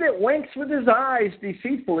 he that winks with his eyes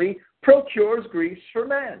deceitfully procures griefs for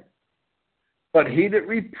men. But he that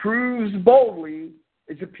reproves boldly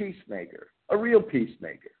is a peacemaker, a real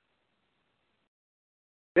peacemaker.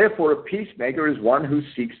 Therefore, a peacemaker is one who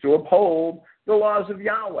seeks to uphold the laws of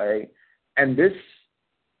Yahweh. And this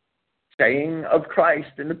saying of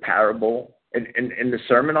Christ in the parable, in the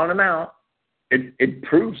Sermon on the Mount, it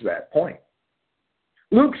proves that point.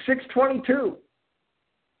 Luke 6:22.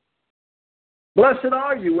 Blessed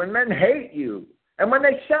are you when men hate you, and when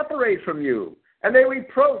they separate from you, and they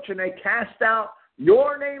reproach and they cast out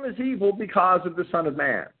your name as evil because of the Son of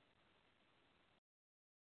Man.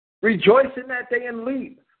 Rejoice in that day and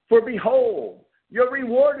leap, for behold, your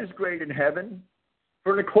reward is great in heaven.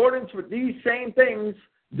 For in accordance with these same things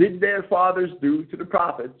did their fathers do to the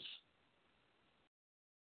prophets.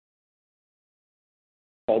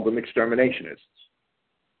 Called them exterminationists.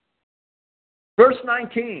 Verse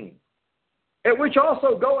 19. At which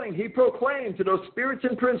also going he proclaimed to those spirits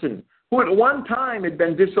in prison, who at one time had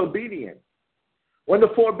been disobedient, when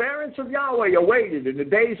the forbearance of Yahweh awaited in the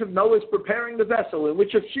days of Noah's preparing the vessel, in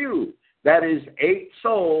which a few, that is 8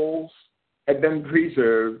 souls, had been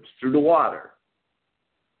preserved through the water.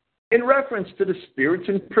 In reference to the spirits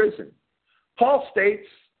in prison, Paul states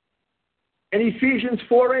in Ephesians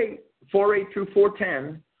 4:8 through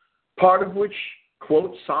 4:10, part of which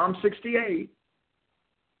quotes Psalm 68,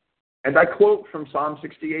 and I quote from from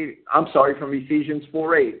Ephesians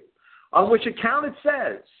 4:8, on which account it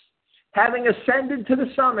says, having ascended to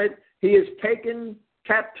the summit, he has taken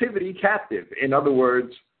captivity captive. In other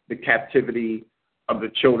words, the captivity of the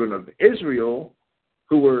children of Israel,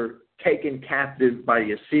 who were taken captive by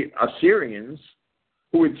Assyrians,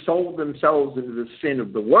 who had sold themselves into the sin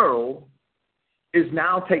of the world, is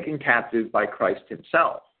now taken captive by Christ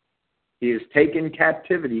himself. He has taken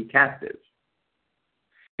captivity captive.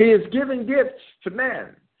 He has given gifts to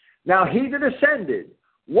men. Now he that ascended,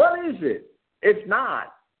 what is it, if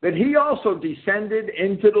not that he also descended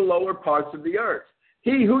into the lower parts of the earth?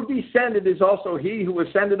 He who descended is also he who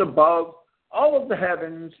ascended above all of the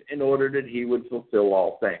heavens in order that he would fulfill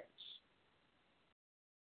all things.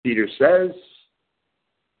 Peter says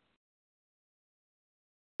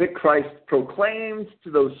that Christ proclaimed to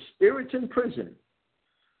those spirits in prison,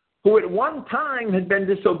 who at one time had been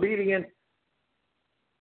disobedient,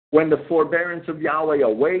 when the forbearance of Yahweh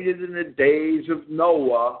awaited in the days of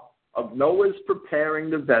Noah's preparing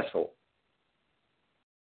the vessel.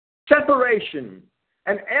 Separation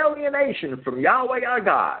and alienation from Yahweh our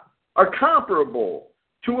God are comparable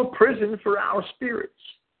to a prison for our spirits.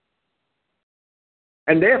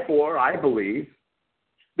 And therefore, I believe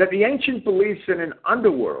that the ancient beliefs in an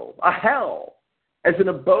underworld, a hell, as an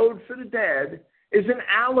abode for the dead, is an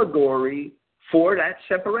allegory for that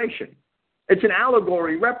separation. It's an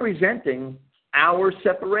allegory representing our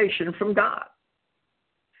separation from God.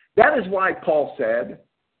 That is why Paul said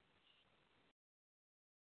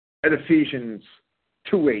at Ephesians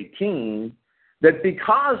 2:18 that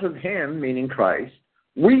because of him, meaning Christ,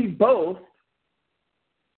 we both,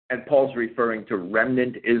 and Paul's referring to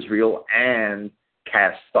remnant Israel and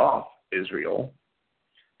cast off Israel,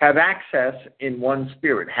 have access in one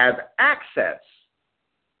spirit,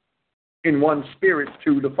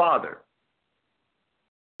 to the Father.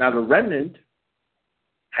 Now the remnant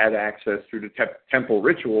had access through the temple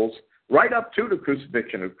rituals right up to the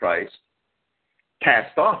crucifixion of Christ.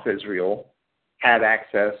 Cast off Israel had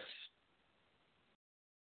access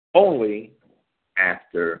only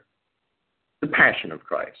after the passion of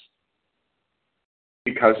Christ.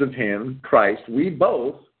 Because of him, Christ, we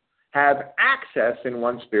both have access in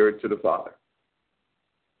one spirit to the Father.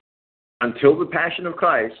 Until the passion of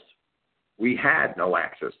Christ, we had no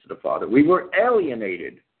access to the Father. We were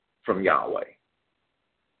alienated from Yahweh.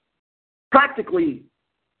 Practically,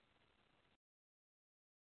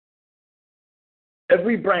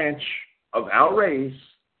 every branch of our race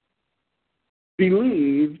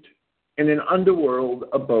believed in an underworld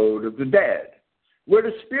abode of the dead, where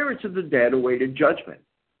the spirits of the dead awaited judgment.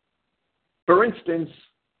 For instance,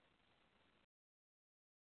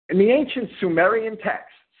 in the ancient Sumerian texts,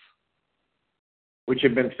 which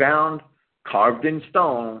have been found carved in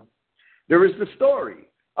stone, there is the story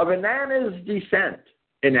of Inanna's descent,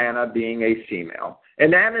 Inanna being a female,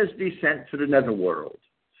 Inanna's descent to the netherworld,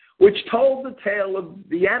 which told the tale of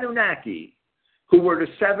the Anunnaki, who were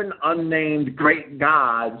the 7 unnamed great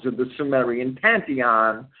gods of the Sumerian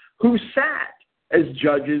pantheon, who sat as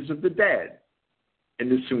judges of the dead in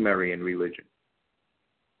the Sumerian religion.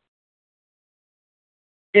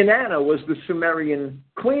 Inanna was the Sumerian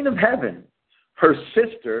queen of heaven. Her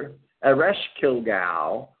sister,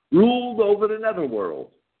 Ereshkigal, ruled over the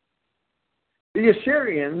netherworld. The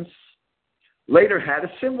Assyrians later had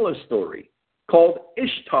a similar story called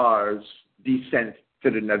Ishtar's descent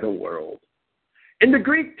to the netherworld. In the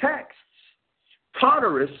Greek texts,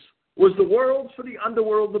 Tartarus was the world for the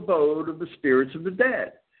underworld abode of the spirits of the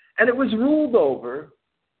dead, and it was ruled over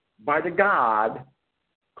by the god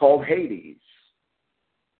called Hades.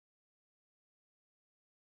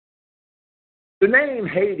 The name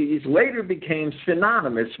Hades later became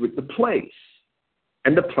synonymous with the place,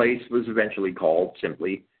 and the place was eventually called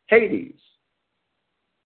simply Hades.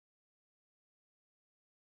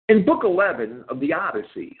 In Book 11 of the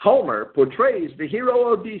Odyssey, Homer portrays the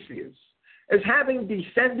hero Odysseus as having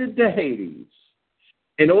descended to Hades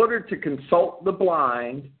in order to consult the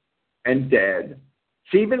blind and dead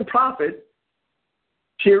Theban prophet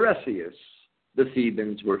Tiresias. The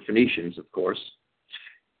Thebans were Phoenicians, of course.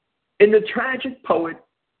 In the tragic poet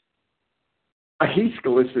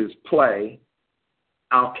Aeschylus's play,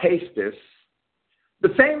 Alcestis, the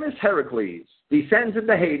famous Heracles descends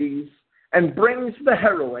into Hades and brings the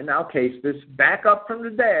heroine, Alcestis, back up from the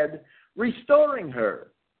dead, restoring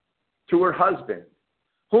her to her husband,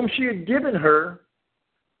 whom she had given her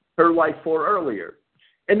life for earlier.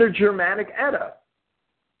 In the Germanic Edda,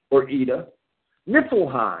 or Edda,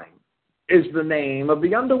 Niflheim is the name of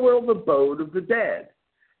the underworld abode of the dead,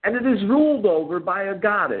 and it is ruled over by a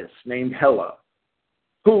goddess named Hela,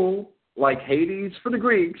 who, like Hades for the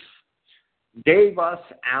Greeks, gave us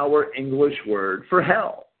our English word for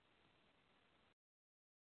hell.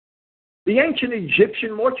 The ancient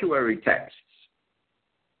Egyptian mortuary texts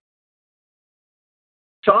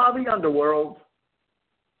saw the underworld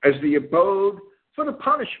as the abode for the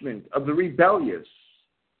punishment of the rebellious.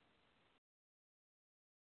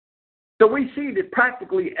 So we see that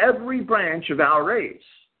practically every branch of our race,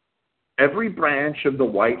 every branch of the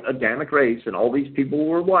white Adamic race, and all these people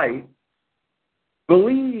were white,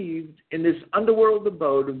 believed in this underworld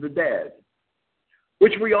abode of the dead,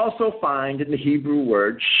 which we also find in the Hebrew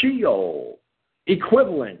word Sheol,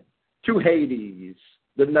 equivalent to Hades,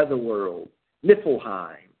 the netherworld,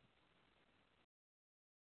 Niflheim.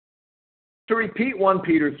 To repeat 1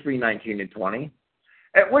 Peter 3:19 and 20,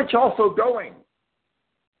 at which also going,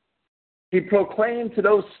 he proclaimed to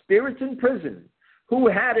those spirits in prison who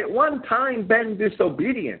had at one time been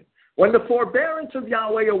disobedient, when the forbearance of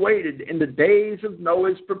Yahweh awaited in the days of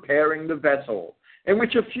Noah's preparing the vessel, in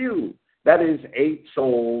which a few, that is, 8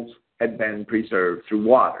 souls, had been preserved through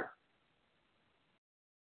water.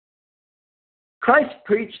 Christ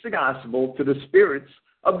preached the gospel to the spirits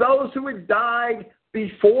of those who had died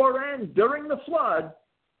before and during the flood,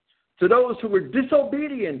 to those who were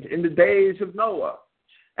disobedient in the days of Noah,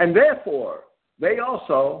 and therefore they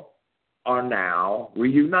also are now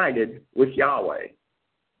reunited with Yahweh.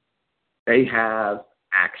 They have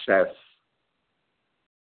access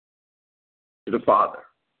to the Father,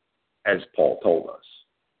 as Paul told us.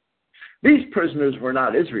 These prisoners were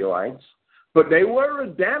not Israelites, but they were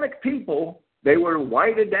Adamic people. They were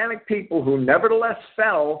white Adamic people who nevertheless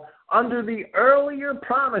fell under the earlier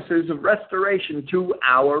promises of restoration to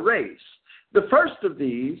our race. The first of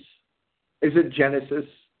these is in Genesis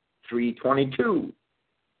 3:22.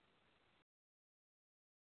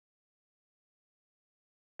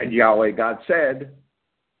 And Yahweh God said,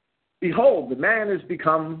 behold, the man is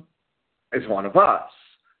become as one of us,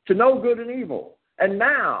 to know good and evil. And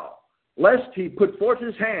now, lest he put forth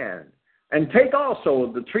his hand, and take also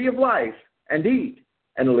of the tree of life, and eat,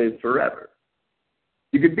 and live forever.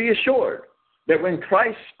 You could be assured that when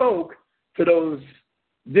Christ spoke to those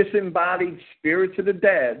disembodied spirits of the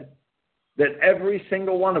dead, that every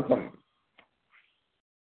single one of them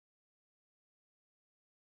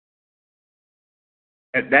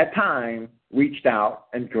at that time reached out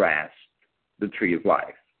and grasped the tree of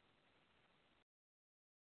life.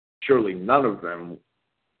 Surely none of them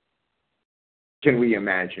can we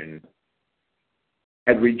imagine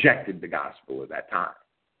had rejected the gospel at that time.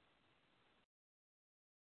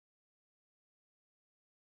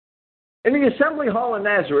 In the assembly hall in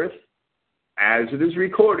Nazareth, as it is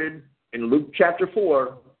recorded in Luke chapter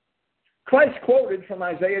 4, Christ quoted from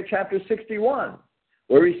Isaiah chapter 61,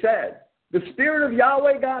 where he said, "The Spirit of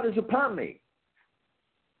Yahweh God is upon me,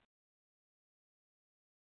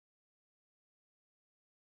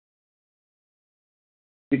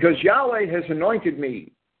 because Yahweh has anointed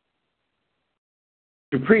me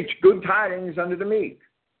to preach good tidings unto the meek.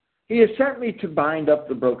 He has sent me to bind up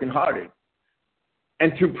the brokenhearted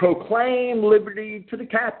and to proclaim liberty to the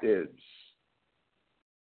captives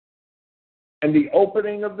and the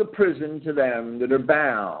opening of the prison to them that are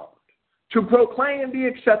bound, to proclaim the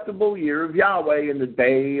acceptable year of Yahweh and the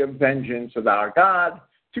day of vengeance of our God,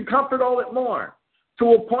 to comfort all that mourn,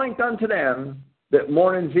 to appoint unto them that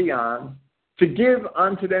mourn in Zion, to give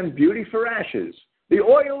unto them beauty for ashes, the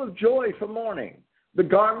oil of joy for mourning, the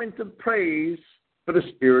garment of praise for the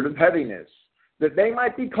spirit of heaviness, that they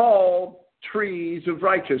might be called trees of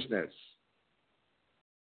righteousness,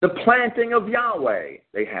 the planting of Yahweh."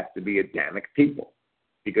 They have to be Adamic people,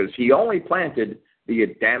 because he only planted the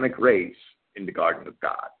Adamic race in the garden of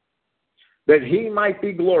God, "that he might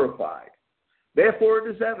be glorified. Therefore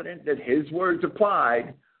it is evident that his words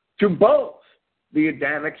applied to both the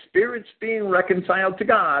Adamic spirits being reconciled to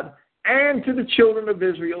God and to the children of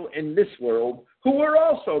Israel in this world who were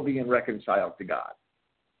also being reconciled to God."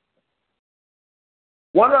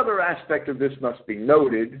 One other aspect of this must be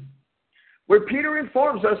noted, where Peter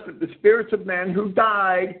informs us that the spirits of men who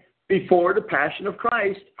died before the passion of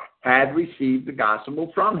Christ had received the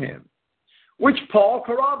gospel from him, which Paul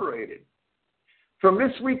corroborated. From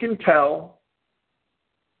this we can tell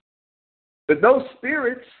that those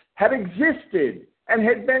spirits had existed and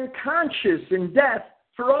had been conscious in death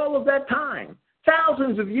for all of that time,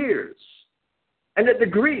 thousands of years, and that the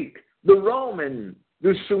Greek, the Roman,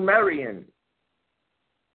 the Sumerian,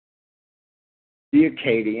 the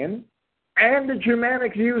Akkadian, and the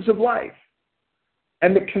Germanic views of life,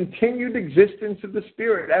 and the continued existence of the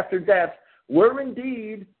Spirit after death were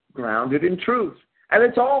indeed grounded in truth. And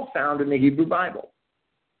it's all found in the Hebrew Bible.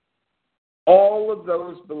 All of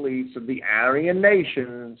those beliefs of the Aryan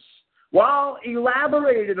nations, while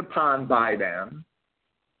elaborated upon by them,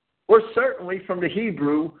 were certainly from the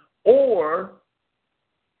Hebrew or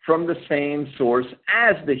from the same source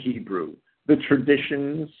as the Hebrew, the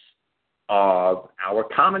traditions of our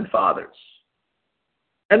common fathers.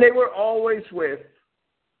 And they were always with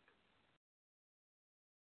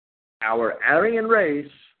our Aryan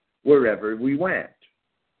race wherever we went.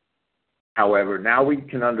 However, now we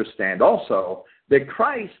can understand also that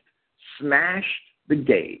Christ smashed the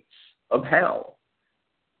gates of hell.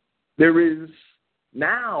 There is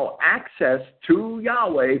now access to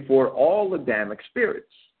Yahweh for all Adamic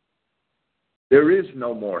spirits. There is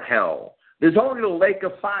no more hell. There's only the lake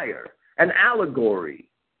of fire, an allegory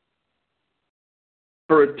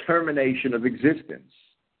for a termination of existence.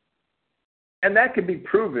 And that can be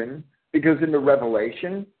proven because in the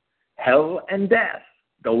Revelation, hell and death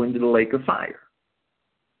go into the lake of fire.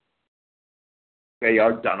 They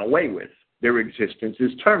are done away with. Their existence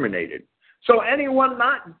is terminated. So anyone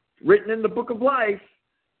not written in the book of life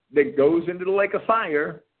that goes into the lake of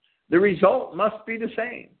fire, the result must be the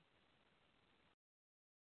same.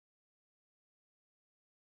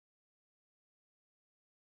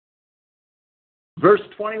 Verse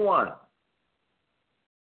 21,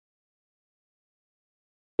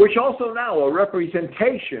 which also now a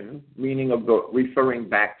representation, meaning of referring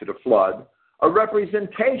back to the flood, a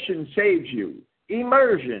representation saves you,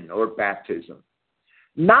 immersion or baptism,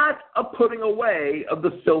 not a putting away of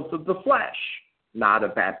the filth of the flesh, not a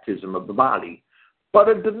baptism of the body, but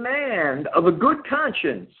a demand of a good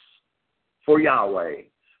conscience for Yahweh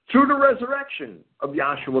through the resurrection of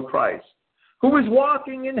Yahshua Christ, who is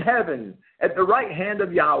walking in heaven at the right hand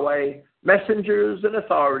of Yahweh, messengers and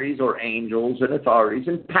authorities, or angels and authorities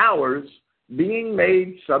and powers being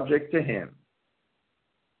made subject to him.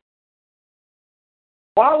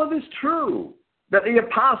 While it is true that the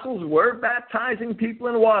apostles were baptizing people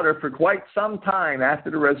in water for quite some time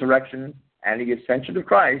after the resurrection and the ascension of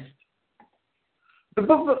Christ, the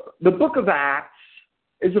book of Acts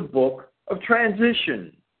is a book of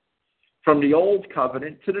transition from the old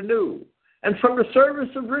covenant to the new, and from the service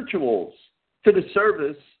of rituals to the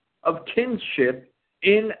service of kinship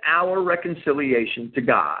in our reconciliation to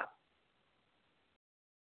God.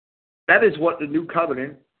 That is what the new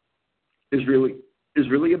covenant is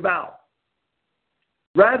really about.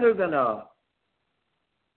 Rather than a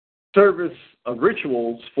service of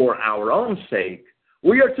rituals for our own sake,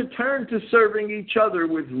 we are to turn to serving each other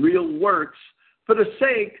with real works for the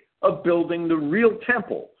sake of building the real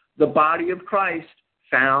temple, the body of Christ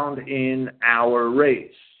found in our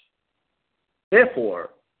race.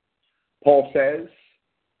 Therefore, Paul says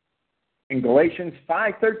in Galatians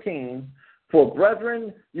 5:13, "For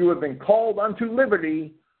brethren, you have been called unto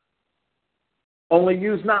liberty, only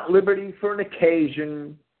use not liberty for an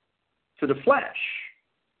occasion to the flesh,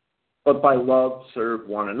 but by love serve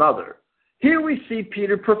one another." Here we see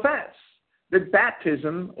Peter profess that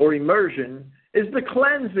baptism or immersion is the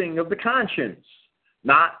cleansing of the conscience,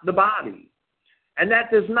 not the body, and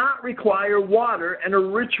that does not require water and a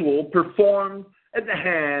ritual performed at the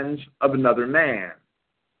hands of another man.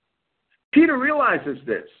 Peter realizes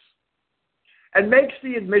this and makes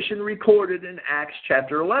the admission recorded in Acts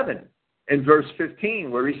chapter 11 in verse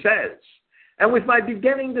 15, where he says, "And with my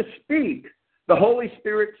beginning to speak, the Holy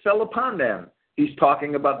Spirit fell upon them." He's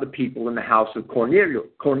talking about the people in the house of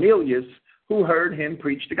Cornelius who heard him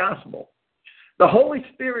preach the gospel. "The Holy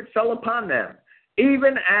Spirit fell upon them,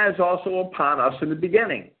 even as also upon us in the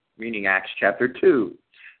beginning," meaning Acts chapter 2.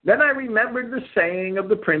 "Then I remembered the saying of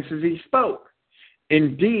the prince as he spoke.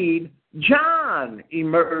 Indeed, John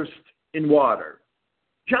immersed in water.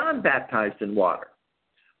 John baptized in water.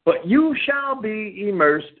 But you shall be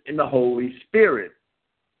immersed in the Holy Spirit."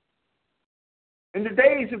 In the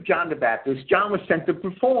days of John the Baptist, John was sent to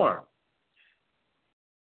perform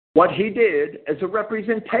what he did as a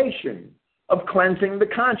representation of cleansing the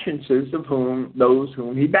consciences of those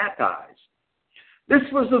whom he baptized.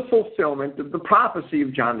 This was the fulfillment of the prophecy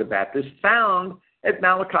of John the Baptist found at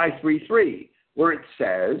Malachi 3:3, where it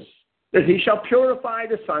says that he shall purify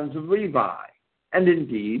the sons of Levi. And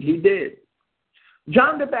indeed he did.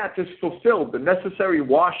 John the Baptist fulfilled the necessary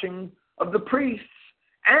washing of the priests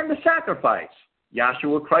and the sacrifice,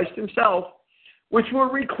 Yahshua Christ himself, which were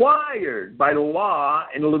required by the law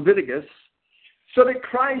in Leviticus, so that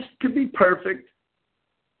Christ could be perfect,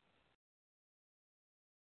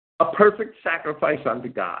 a perfect sacrifice unto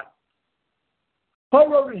God. Paul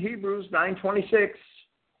wrote in Hebrews 9:26,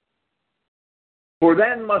 "For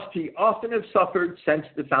then must he often have suffered since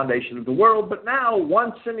the foundation of the world, but now,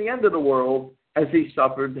 once in the end of the world, has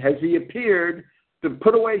he appeared to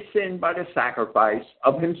put away sin by the sacrifice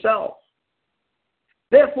of himself."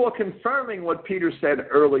 Therefore, confirming what Peter said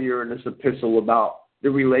earlier in this epistle about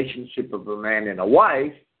the relationship of a man and a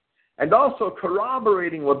wife, and also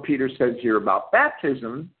corroborating what Peter says here about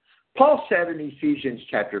baptism, Paul said in Ephesians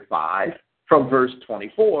chapter 5, from verse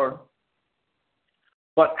 24,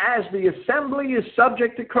 "But as the assembly is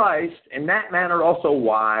subject to Christ, in that manner also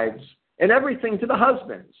wives, and everything to the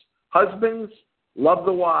husbands. Husbands, love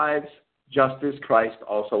the wives, just as Christ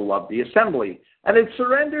also loved the assembly, and had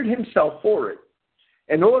surrendered himself for it,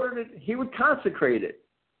 in order that he would consecrate it,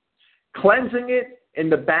 cleansing it in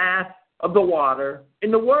the bath of the water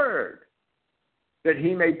in the word, that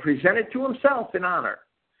he may present it to himself in honor.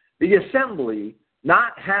 The assembly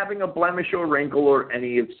not having a blemish or wrinkle or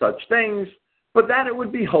any of such things, but that it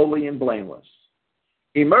would be holy and blameless.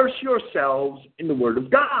 Immerse yourselves in the word of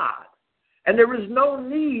God, and there is no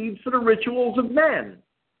need for the rituals of men."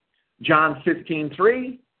 John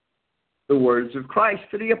 15:3, the words of Christ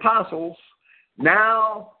to the apostles,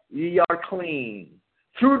 "Now ye are clean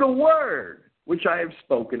through the word which I have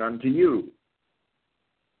spoken unto you."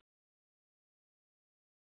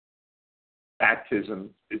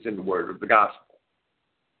 Baptism is in the word of the gospel.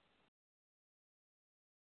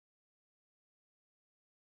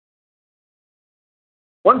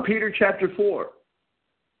 One Peter chapter 4,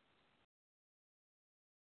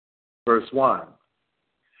 verse 1.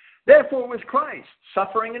 "Therefore with Christ,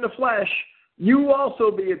 suffering in the flesh, you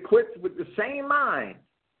also be equipped with the same mind,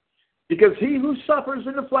 because he who suffers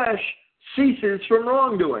in the flesh ceases from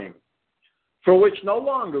wrongdoing, for which no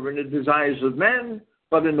longer in the desires of men,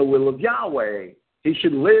 but in the will of Yahweh, he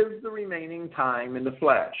should live the remaining time in the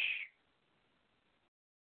flesh."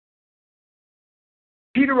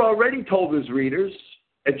 Peter already told his readers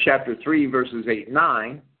at chapter 3, verses 8 and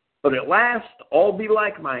 9, "But at last all be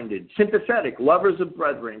like-minded, sympathetic, lovers of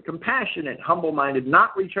brethren, compassionate, humble-minded,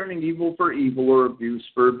 not returning evil for evil or abuse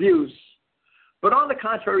for abuse, but on the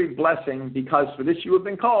contrary blessing, because for this you have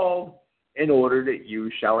been called, in order that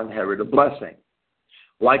you shall inherit a blessing."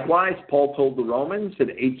 Likewise, Paul told the Romans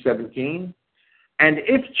in 8:17, "And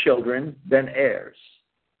if children, then heirs.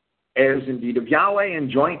 Heirs indeed of Yahweh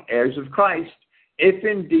and joint heirs of Christ, if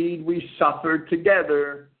indeed we suffer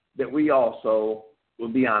together, that we also will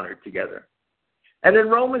be honored together." And in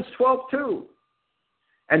Romans 12:2,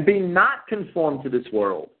 "And be not conformed to this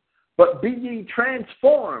world, but be ye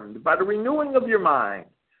transformed by the renewing of your mind,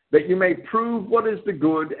 that you may prove what is the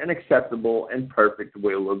good and acceptable and perfect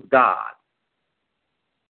will of God."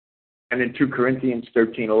 And in 2 Corinthians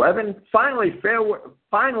 13:11, finally,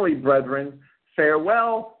 brethren,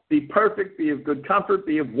 farewell, be perfect, be of good comfort,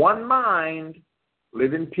 be of one mind,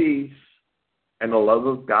 live in peace, and the love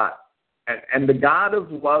of God, and the God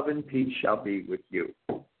of love and peace shall be with you.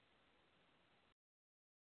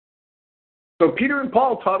 So Peter and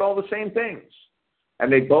Paul taught all the same things,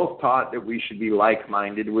 and they both taught that we should be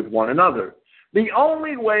like-minded with one another. The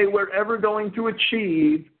only way we're ever going to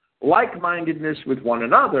achieve like-mindedness with one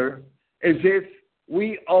another is if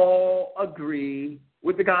we all agree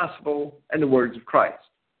with the gospel and the words of Christ.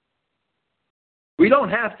 We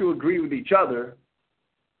don't have to agree with each other.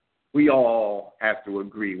 We all have to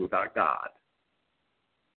agree with our God.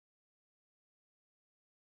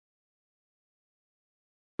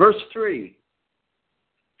 Verse 3,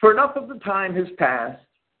 for enough of the time has passed,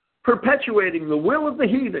 perpetuating the will of the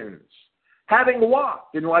heathens, having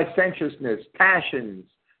walked in licentiousness, passions,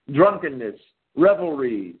 drunkenness,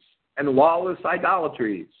 revelries, and lawless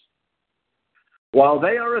idolatries. While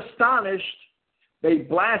they are astonished, they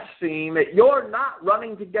blaspheme at your not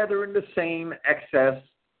running together in the same excess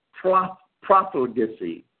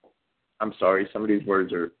profligacy. I'm sorry, some of these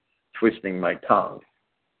words are twisting my tongue.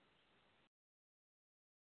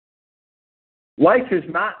 Life is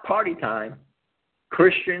not party time.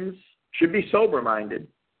 Christians should be sober-minded.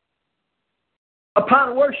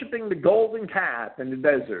 Upon worshiping the golden calf in the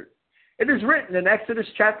desert, it is written in Exodus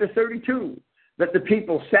chapter 32 that the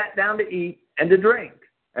people sat down to eat and to drink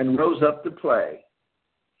and rose up to play.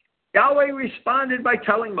 Yahweh responded by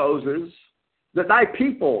telling Moses that thy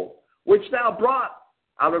people, which thou brought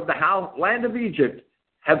out of the land of Egypt,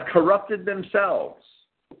 have corrupted themselves.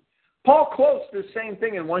 Paul quotes the same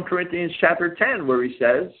thing in 1 Corinthians chapter 10, where he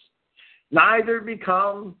says, neither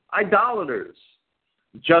become idolaters,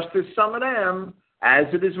 just as some of them, as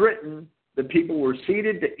it is written, the people were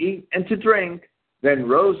seated to eat and to drink, then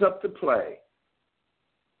rose up to play.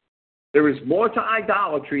 There is more to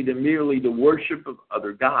idolatry than merely the worship of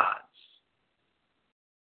other gods.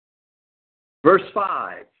 Verse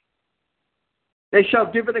 5, they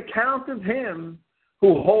shall give an account of him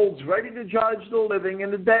who holds ready to judge the living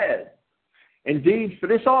and the dead. Indeed, for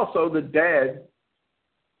this also the dead,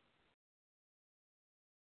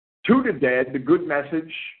 to the dead, the good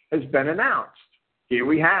message has been announced. Here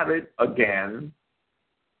we have it again,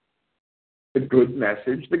 the good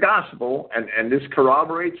message, the gospel, and this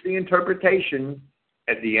corroborates the interpretation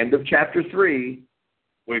at the end of chapter 3,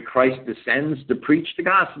 where Christ descends to preach the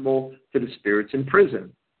gospel to the spirits in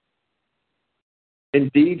prison.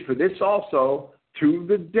 Indeed, for this also, to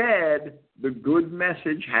the dead, the good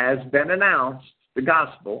message has been announced, the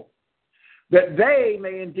gospel, that they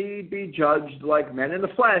may indeed be judged like men in the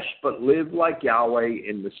flesh, but live like Yahweh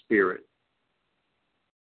in the spirit.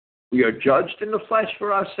 We are judged in the flesh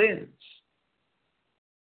for our sins.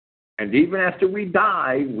 And even after we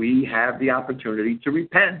die, we have the opportunity to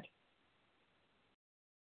repent.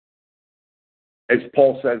 As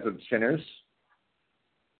Paul says of sinners,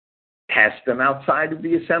 cast them outside of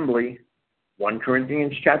the assembly. 1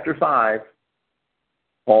 Corinthians chapter 5,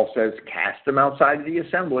 Paul says, cast them outside of the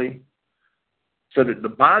assembly so that the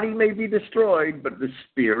body may be destroyed, but the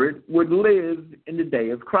spirit would live in the day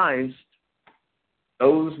of Christ.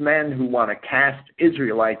 Those men who want to cast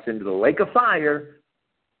Israelites into the lake of fire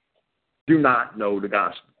do not know the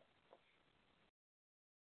gospel.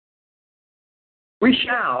 We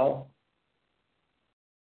shall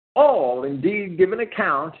all indeed give an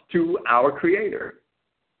account to our Creator.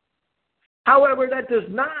 However, that does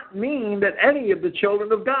not mean that any of the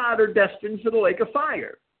children of God are destined for the lake of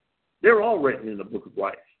fire. They're all written in the book of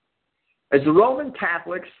life. As the Roman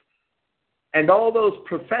Catholics and all those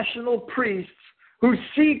professional priests who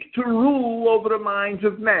seek to rule over the minds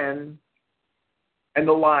of men and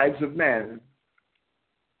the lives of men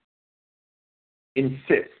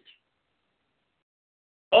insist,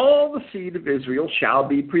 all the seed of Israel shall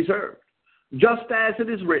be preserved, just as it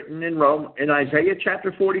is written in Isaiah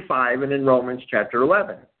chapter 45 and in Romans chapter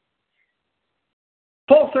 11.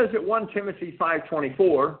 Paul says at 1 Timothy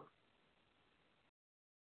 5:24,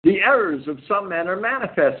 the errors of some men are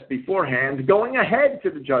manifest beforehand, going ahead to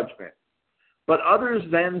the judgment, but others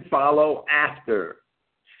then follow after.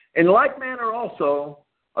 In like manner also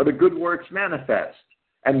are the good works manifest,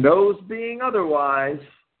 and those being otherwise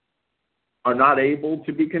are not able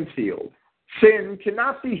to be concealed. Sin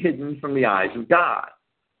cannot be hidden from the eyes of God.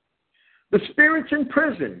 The spirits in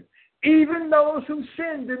prison, even those who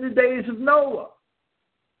sinned in the days of Noah.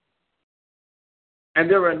 And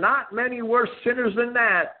there are not many worse sinners than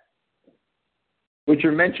that, which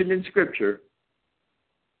are mentioned in Scripture.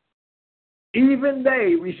 Even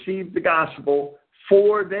they received the gospel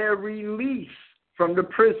for their release from the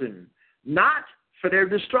prison not for their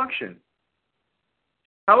destruction.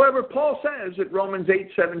 However, Paul says at Romans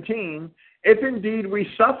 8:17, if indeed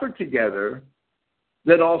we suffer together,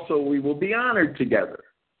 then also we will be honored together.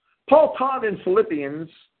 Paul taught in Philippians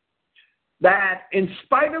that in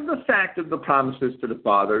spite of the fact of the promises to the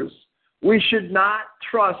fathers, we should not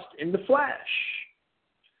trust in the flesh,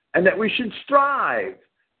 and that we should strive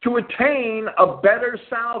to attain a better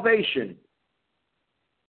salvation.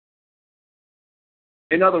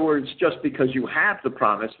 In other words, just because you have the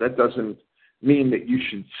promise, that doesn't mean that you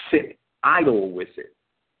should sit idle with it.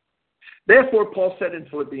 Therefore, Paul said in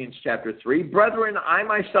Philippians chapter 3, brethren, I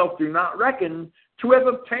myself do not reckon to have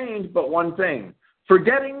obtained but one thing,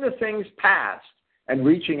 forgetting the things past and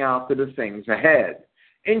reaching out to the things ahead.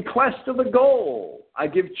 In quest of a goal, I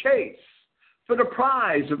give chase for the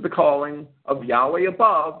prize of the calling of Yahweh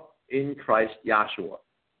above in Christ Yahshua.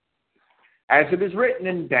 As it is written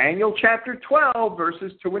in Daniel chapter 12,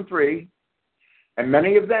 verses 2 and 3, and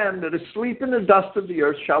many of them that sleep in the dust of the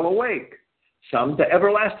earth shall awake, some to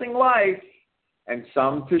everlasting life, and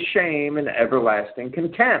some to shame and everlasting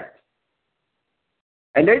contempt.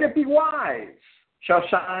 And they that be wise shall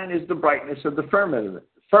shine as the brightness of the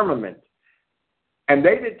firmament, and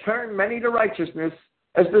they that turn many to righteousness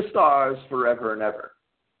as the stars forever and ever.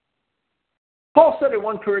 Paul said in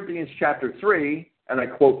 1 Corinthians chapter 3, and I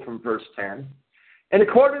quote from verse 10, in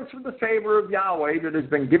accordance with the favor of Yahweh that has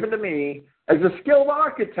been given to me, as a skilled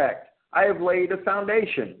architect, I have laid a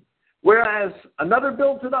foundation, whereas another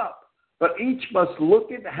builds it up, but each must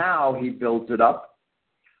look at how he builds it up.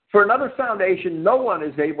 For another foundation no one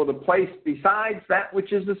is able to place besides that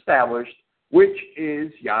which is established, which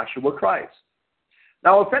is Yahshua Christ.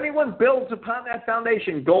 Now, if anyone builds upon that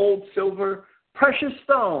foundation gold, silver, precious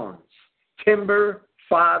stones, timber,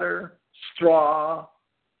 fodder, straw,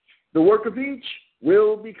 the work of each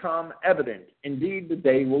will become evident. Indeed, the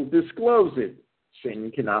day will disclose it.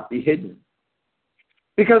 Sin cannot be hidden.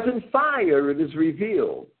 Because in fire it is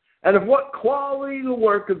revealed, and of what quality the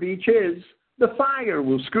work of each is, the fire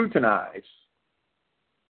will scrutinize.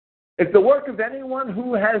 If the work of anyone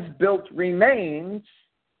who has built remains,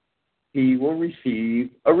 he will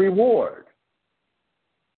receive a reward.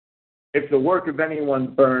 If the work of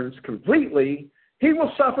anyone burns completely, he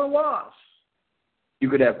will suffer loss. You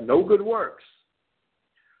could have no good works,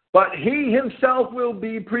 but he himself will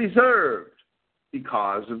be preserved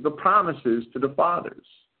because of the promises to the fathers.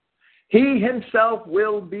 He himself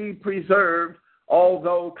will be preserved,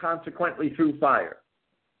 although consequently through fire.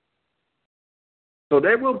 So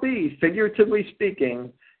there will be, figuratively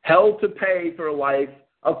speaking, hell to pay for a life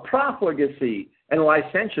of profligacy and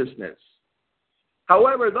licentiousness.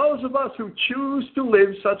 However, those of us who choose to live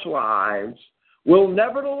such lives will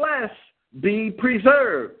nevertheless be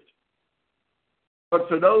preserved. But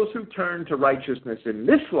for those who turn to righteousness in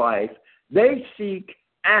this life, they seek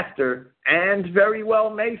after, and very well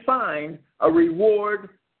may find, a reward,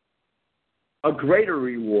 a greater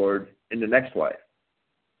reward in the next life.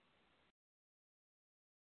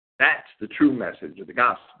 That's the true message of the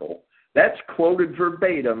gospel. That's quoted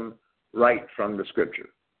verbatim right from the scripture.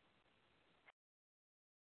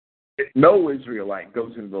 No Israelite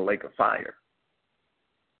goes into the lake of fire.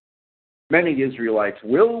 Many Israelites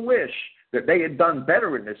will wish that they had done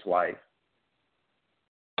better in this life.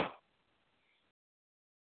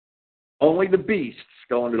 Only the beasts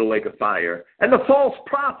go into the lake of fire, and the false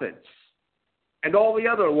prophets, and all the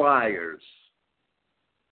other liars.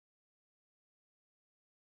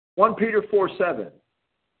 1 Peter 4:7.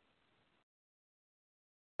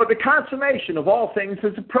 But the consummation of all things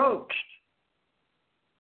is approached.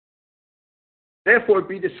 Therefore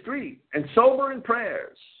be discreet and sober in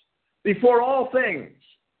prayers, before all things,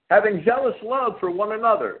 having zealous love for one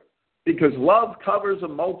another, because love covers a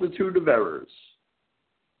multitude of errors.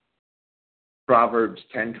 Proverbs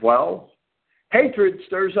 10:12. Hatred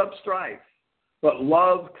stirs up strife, but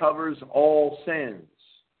love covers all sins.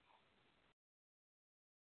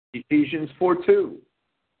 Ephesians 4:2.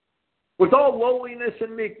 With all lowliness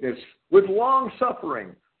and meekness, with long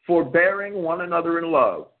suffering, forbearing one another in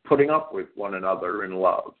love, putting up with one another in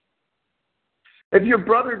love. If your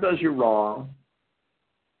brother does you wrong,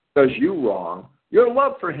 your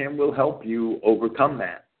love for him will help you overcome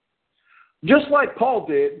that. Just like Paul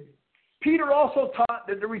did, Peter also taught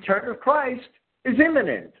that the return of Christ is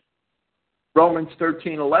imminent. Romans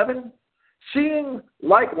 13:11, seeing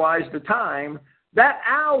likewise the time, that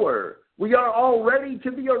hour, we are already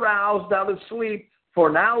to be aroused out of sleep,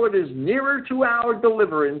 for now it is nearer to our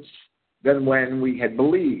deliverance than when we had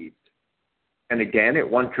believed. And again, at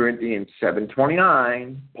 1 Corinthians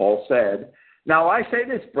 7:29, Paul said, now I say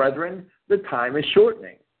this, brethren, the time is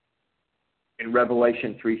shortening. In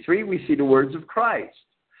Revelation 3:3, we see the words of Christ.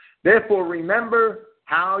 Therefore, remember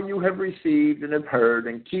how you have received and have heard,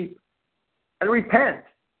 and keep and repent.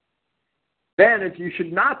 Then, if you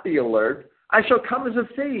should not be alert, I shall come as a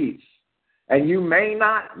thief, and you may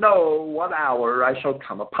not know what hour I shall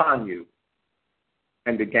come upon you.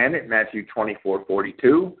 And again at Matthew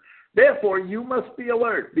 24:42, therefore you must be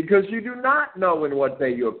alert, because you do not know in what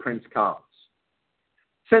day your prince comes.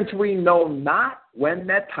 Since we know not when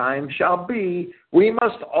that time shall be, we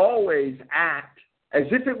must always act as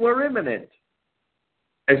if it were imminent,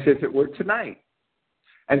 as if it were tonight.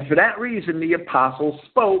 And for that reason, the apostles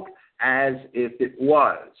spoke as if it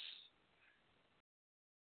was.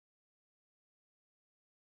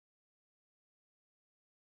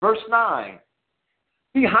 Verse 9,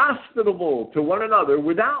 be hospitable to one another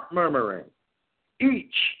without murmuring,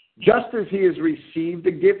 each just as he has received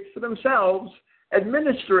a gift for themselves,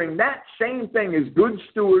 administering that same thing as good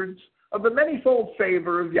stewards of the manifold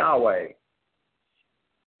favor of Yahweh.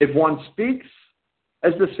 If one speaks,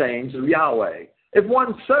 as the sayings of Yahweh. If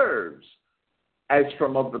one serves, as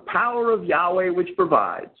from of the power of Yahweh which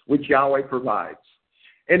Yahweh provides,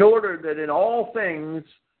 in order that in all things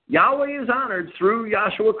Yahweh is honored through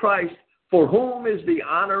Yahshua Christ, for whom is the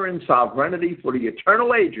honor and sovereignty for the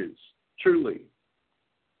eternal ages, truly.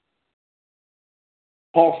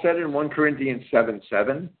 Paul said in 1 Corinthians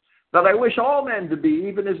 7:7, that I wish all men to be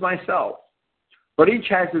even as myself, but each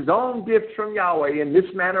has his own gift from Yahweh, in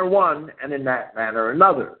this manner one, and in that manner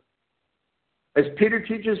another. As Peter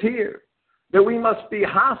teaches here, that we must be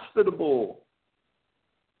hospitable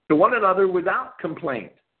to one another without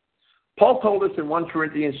complaint. Paul told us in 1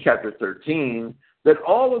 Corinthians chapter 13 that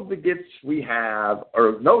all of the gifts we have are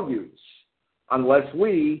of no use unless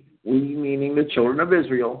we meaning the children of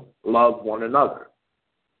Israel, love one another.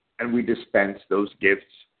 And we dispense those gifts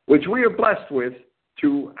which we are blessed with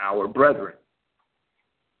to our brethren.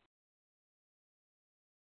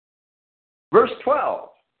 Verse 12,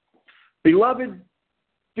 beloved,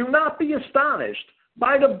 do not be astonished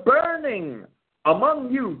by the burning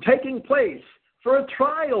among you taking place for a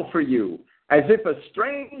trial for you, as if a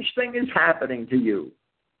strange thing is happening to you.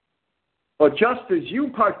 But just as you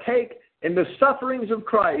partake in the sufferings of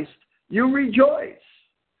Christ, you rejoice,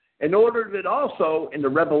 in order that also in the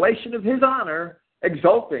revelation of his honor,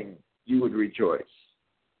 exulting, you would rejoice.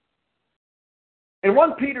 In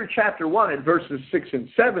 1 Peter chapter 1 and verses 6 and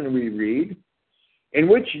 7 we read, in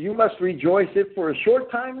which you must rejoice if for a short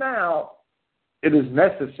time now it is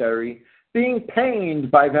necessary, being pained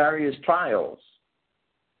by various trials,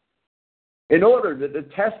 in order that the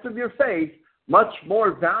test of your faith, much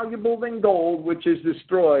more valuable than gold, which is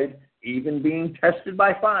destroyed, even being tested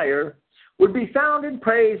by fire, would be found in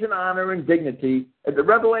praise and honor and dignity at the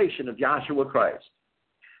revelation of Yahshua Christ.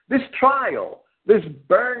 This trial, this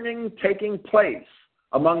burning taking place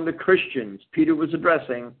among the Christians Peter was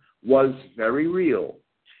addressing, was very real.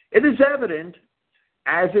 It is evident,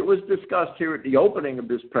 as it was discussed here at the opening of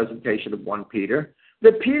this presentation of 1 Peter,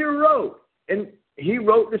 that Peter wrote, and he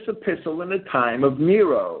wrote this epistle in the time of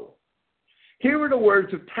Nero. Here are the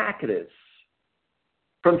words of Tacitus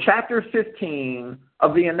from chapter 15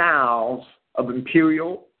 of the Annals of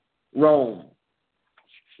Imperial Rome,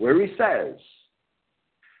 where he says,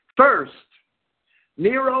 first,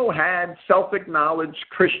 Nero had self-acknowledged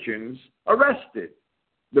Christians arrested.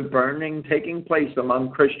 The burning taking place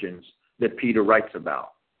among Christians that Peter writes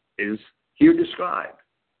about is here described.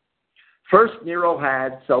 First, Nero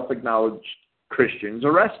had self-acknowledged Christians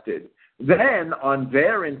arrested. Then, on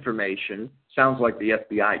their information, sounds like the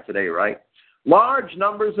FBI today, right? Large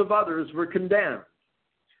numbers of others were condemned,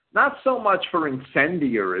 not so much for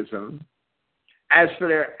incendiarism as for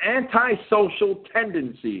their antisocial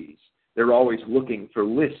tendencies. They're always looking for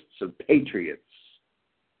lists of patriots.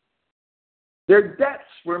 Their deaths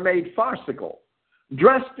were made farcical.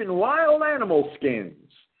 Dressed in wild animal skins,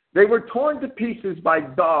 they were torn to pieces by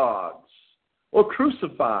dogs, or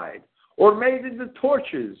crucified, or made into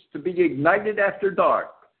torches to be ignited after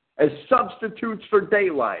dark as substitutes for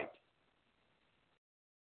daylight.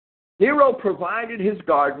 Nero provided his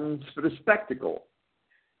gardens for the spectacle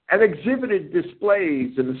and exhibited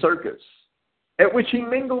displays in the circus, at which he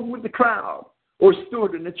mingled with the crowd or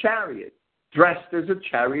stood in a chariot, dressed as a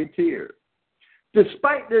charioteer.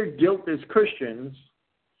 Despite their guilt as Christians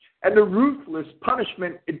and the ruthless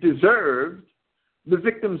punishment it deserved, the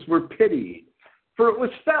victims were pitied, for it was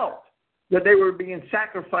felt that they were being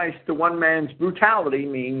sacrificed to one man's brutality,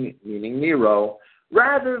 meaning Nero,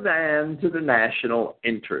 rather than to the national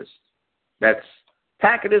interest. That's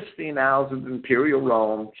Tacitus, the Annals of Imperial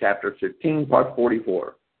Rome, chapter 15, part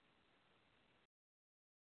 44.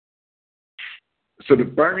 So the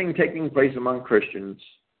burning taking place among Christians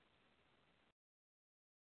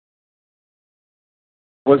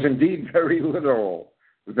was indeed very literal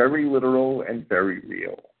and very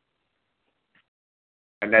real.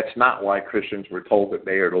 And that's not why Christians were told that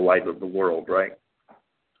they are the light of the world, right?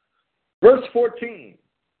 Verse 14,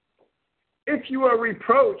 if you are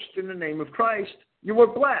reproached in the name of Christ, you are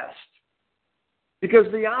blessed, because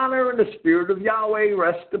the honor and the Spirit of Yahweh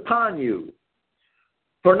rest upon you.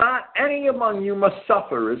 For not any among you must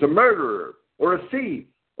suffer as a murderer, or a thief,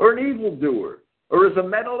 or an evildoer, or as a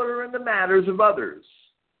meddler in the matters of others.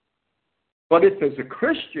 But if as a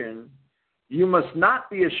Christian, you must not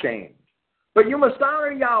be ashamed, but you must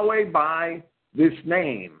honor Yahweh by this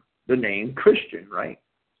name, the name Christian, right?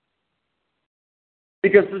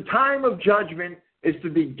 Because the time of judgment is to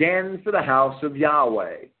begin for the house of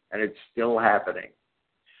Yahweh, and it's still happening.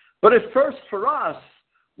 But at first for us,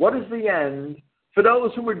 what is the end for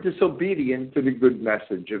those who were disobedient to the good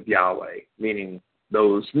message of Yahweh, meaning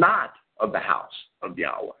those not of the house of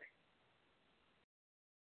Yahweh?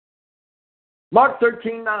 Mark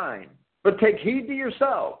 13:9, but take heed to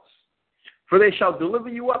yourselves, for they shall deliver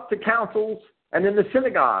you up to councils, and in the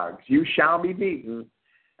synagogues you shall be beaten,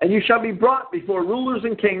 and you shall be brought before rulers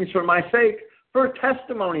and kings for my sake, for a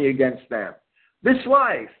testimony against them. This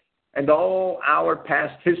life and all our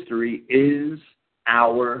past history is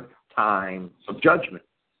our time of judgment.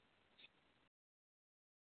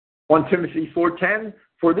 1 Timothy 4:10,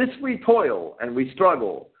 for this we toil and we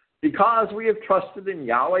struggle, because we have trusted in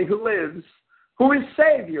Yahweh who lives, who is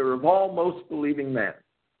Savior of all most believing men.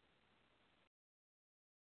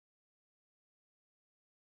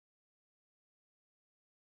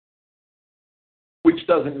 Which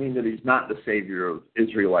doesn't mean that he's not the Savior of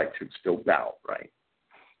Israelites who still doubt, right?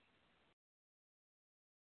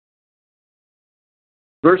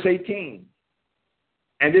 Verse 18,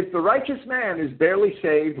 and if the righteous man is barely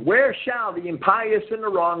saved, where shall the impious and the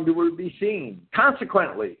wrongdoer be seen?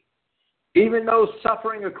 Consequently, even those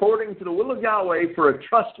suffering according to the will of Yahweh for a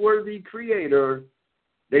trustworthy Creator,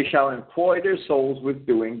 they shall employ their souls with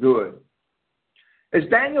doing good. As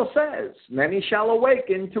Daniel says, many shall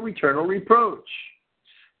awaken to eternal reproach.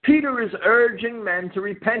 Peter is urging men to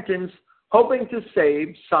repentance, hoping to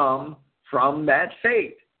save some from that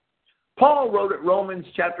fate. Paul wrote at Romans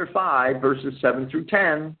chapter 5, verses 7 through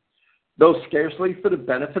 10, though scarcely for the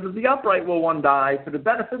benefit of the upright will one die, for the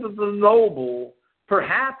benefit of the noble,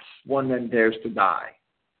 perhaps one then dares to die.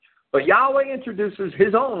 But Yahweh introduces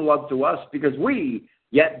his own love to us, because we,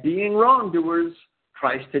 yet being wrongdoers,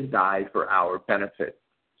 Christ had died for our benefit.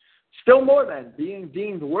 Still more then, being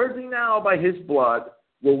deemed worthy now by his blood,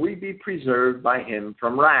 will we be preserved by him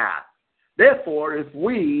from wrath. Therefore, if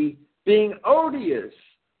we, being odious,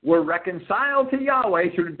 were reconciled to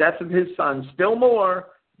Yahweh through the death of his Son, still more,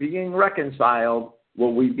 being reconciled,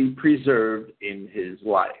 will we be preserved in his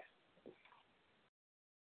life.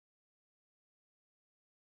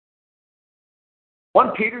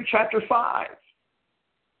 One Peter chapter 5.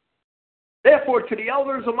 Therefore, to the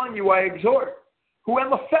elders among you I exhort, who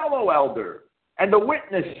am a fellow elder and a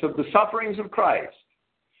witness of the sufferings of Christ,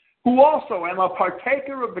 who also am a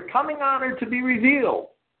partaker of the coming honor to be revealed.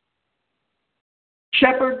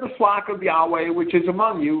 Shepherd the flock of Yahweh which is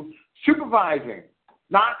among you, supervising,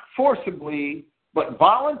 not forcibly, but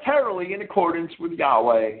voluntarily in accordance with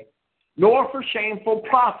Yahweh, nor for shameful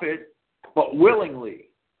profit, but willingly,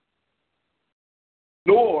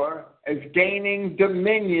 nor as gaining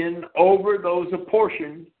dominion over those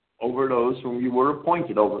apportioned, over those whom you were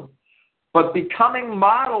appointed over, but becoming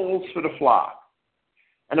models for the flock.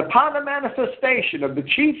 And upon the manifestation of the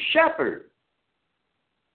chief shepherd,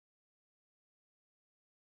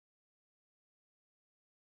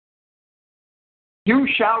 you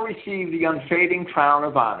shall receive the unfading crown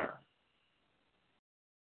of honor.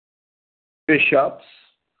 Bishops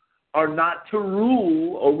are not to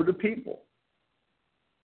rule over the people.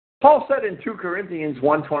 Paul said in 2 Corinthians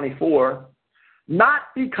 1:24, not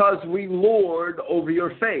because we lord over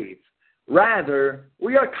your faith, rather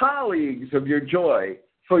we are colleagues of your joy,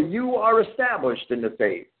 for you are established in the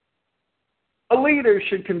faith. A leader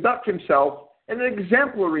should conduct himself in an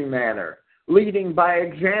exemplary manner, leading by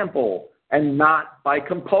example and not by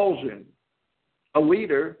compulsion. A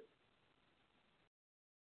leader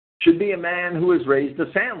should be a man who has raised a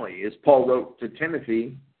family, as Paul wrote to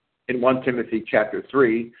Timothy in 1 Timothy chapter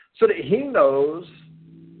 3, so that he knows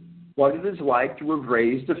what it is like to have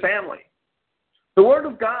raised a family. The Word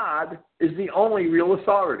of God is the only real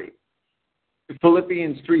authority.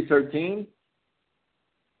 Philippians 3:13,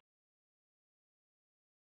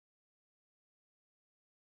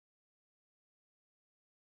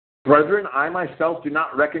 Brethren, I myself do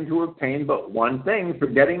not reckon to obtain but one thing,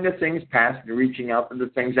 forgetting the things past and reaching out to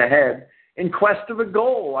the things ahead. In quest of a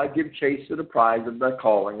goal, I give chase to the prize of the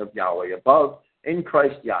calling of Yahweh above in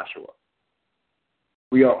Christ Yahshua.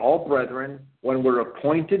 We are all brethren. When we're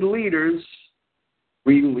appointed leaders,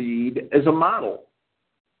 we lead as a model.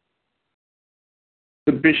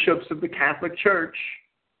 The bishops of the Catholic Church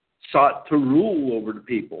sought to rule over the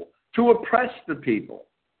people, to oppress the people.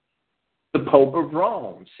 The Pope of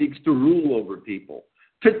Rome seeks to rule over people,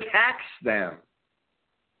 to tax them.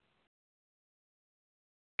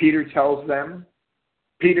 Peter tells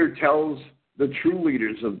the true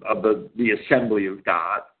leaders of the assembly of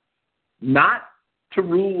God not to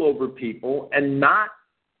rule over people and not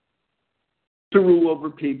to rule over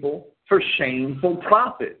people for shameful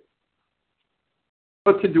profit,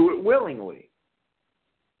 but to do it willingly.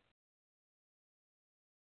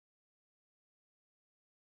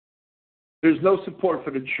 There's no support for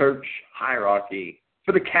the church hierarchy,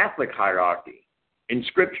 for the Catholic hierarchy in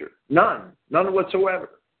Scripture. None whatsoever.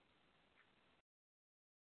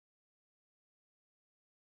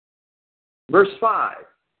 Verse 5.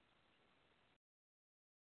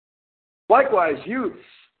 Likewise, youths,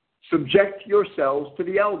 subject yourselves to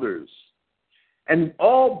the elders, and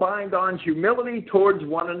all bind on humility towards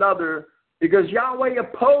one another, because Yahweh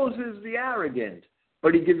opposes the arrogant,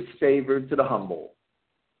 but he gives favor to the humble.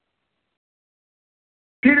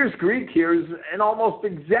 Peter's Greek here is an almost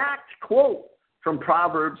exact quote from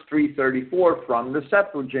Proverbs 3:34 from the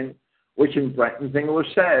Septuagint, which in Brenton's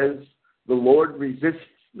English says, "The Lord resists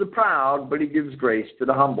the proud, but he gives grace to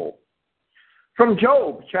the humble." From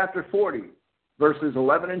Job chapter 40, verses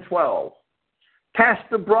 11 and 12,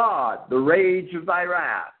 "Cast abroad the rage of thy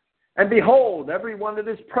wrath, and behold everyone that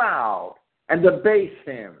is proud, and abase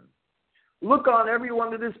him. Look on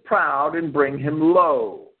everyone that is proud, and bring him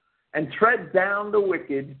low, and tread down the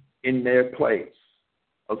wicked in their place."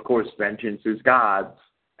 Of course, vengeance is God's,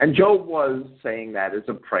 and Job was saying that as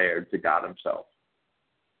a prayer to God himself.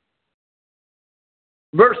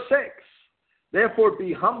 Verse 6, "Therefore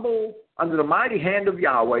be humble under the mighty hand of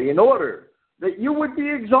Yahweh, in order that you would be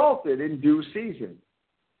exalted in due season."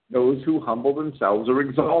 Those who humble themselves are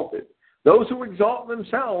exalted. Those who exalt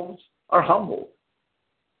themselves are humbled.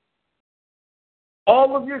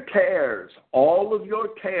 All of your cares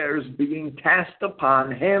being cast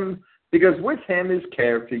upon him, because with him is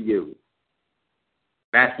care for you.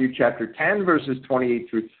 Matthew chapter 10, verses 28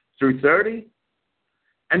 through 30.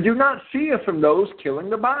 "And do not fear from those killing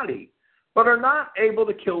the body, but are not able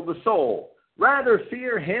to kill the soul. Rather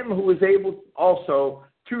fear him who is able also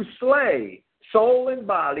to slay soul and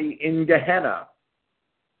body in Gehenna.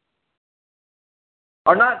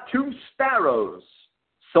 Are not 2 sparrows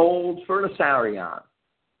sold for an assarion?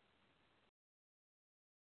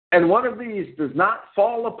 And one of these does not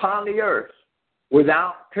fall upon the earth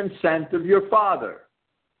without consent of your Father.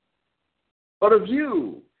 But of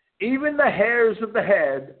you, even the hairs of the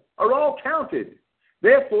head are all counted.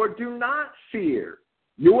 Therefore do not fear.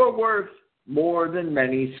 You are worth more than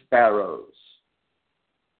many sparrows."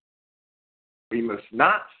 We must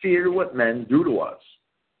not fear what men do to us,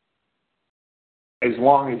 as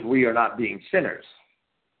long as we are not being sinners.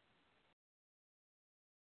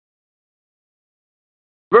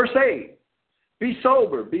 Verse 8, "Be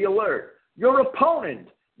sober, be alert. Your opponent,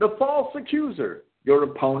 the false accuser," your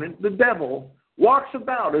opponent, the devil, "walks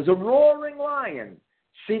about as a roaring lion,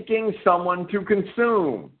 seeking someone to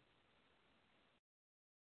consume,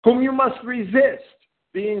 whom you must resist,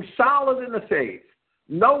 being solid in the faith,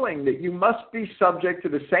 knowing that you must be subject to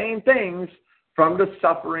the same things from the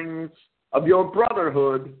sufferings of your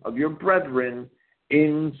brotherhood, of your brethren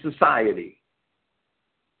in society."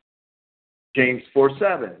 James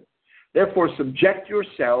 4:7, "Therefore subject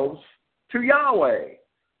yourselves to Yahweh,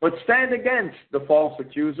 but stand against the false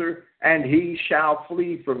accuser, and he shall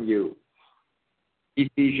flee from you."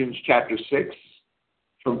 Ephesians chapter 6,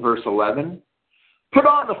 from verse 11, "Put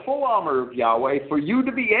on the full armor of Yahweh for you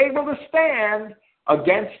to be able to stand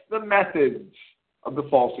against the methods of the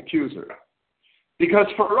false accuser.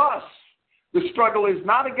 Because for us, the struggle is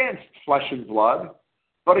not against flesh and blood,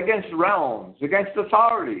 but against realms, against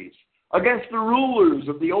authorities, against the rulers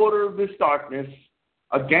of the order of this darkness,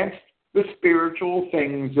 against the spiritual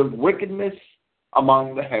things of wickedness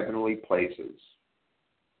among the heavenly places."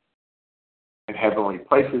 And heavenly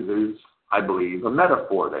places is, I believe, a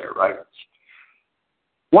metaphor there, right?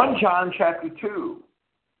 1 John chapter 2,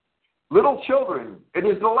 "Little children, it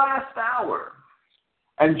is the last hour,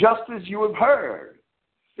 and just as you have heard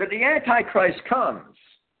that the Antichrist comes,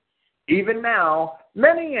 even now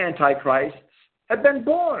many Antichrists have been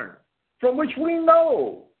born, from which we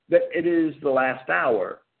know that it is the last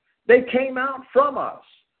hour. They came out from us,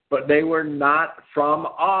 but they were not from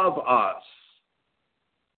of us.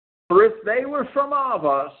 For if they were from of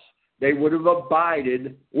us, they would have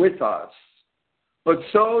abided with us. But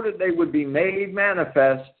so that they would be made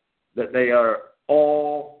manifest that they are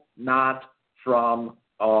all not from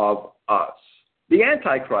of us. The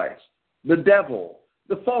Antichrist, the devil,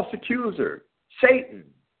 the false accuser, Satan.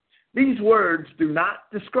 These words do not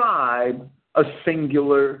describe a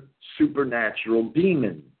singular supernatural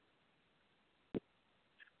demon,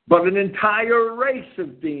 but an entire race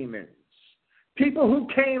of demons. People who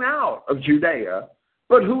came out of Judea,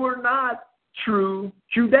 but who were not true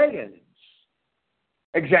Judeans.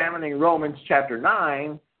 Examining Romans chapter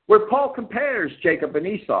 9, where Paul compares Jacob and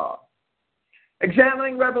Esau.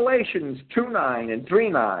 Examining Revelations 2:9 and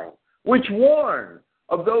 3:9, which warn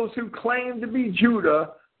of those who claim to be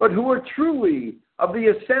Judah, but who are truly of the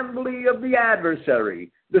assembly of the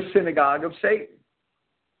adversary, the synagogue of Satan.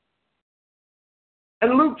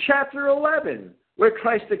 And Luke chapter 11, where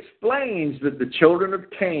Christ explains that the children of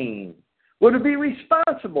Cain were to be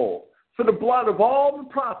responsible for the blood of all the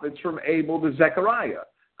prophets from Abel to Zechariah.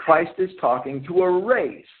 Christ is talking to a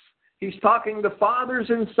race. He's talking to fathers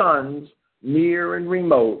and sons, near and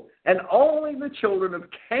remote, and only the children of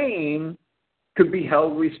Cain could be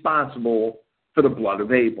held responsible for the blood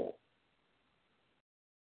of Abel.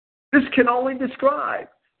 This can only describe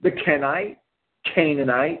the Kenite,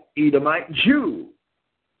 Canaanite, Edomite, Jew,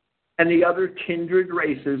 and the other kindred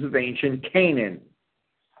races of ancient Canaan,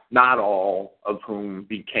 not all of whom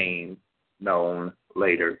became known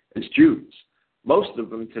later as Jews. Most of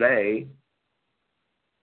them today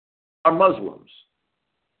are Muslims.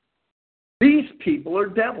 These people are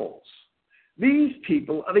devils. These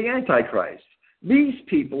people are the Antichrist. These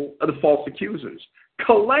people are the false accusers.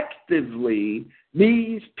 Collectively,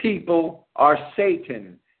 these people are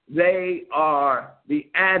Satan. They are the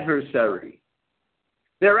adversary.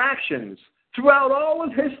 Their actions throughout all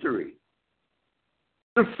of history,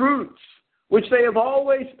 the fruits which they have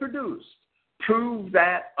always produced, prove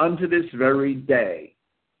that unto this very day.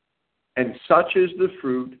 And such is the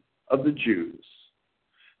fruit of the Jews.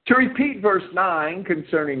 To repeat verse 9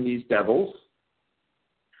 concerning these devils,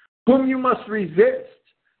 whom you must resist,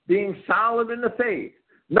 being solid in the faith,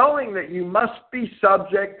 knowing that you must be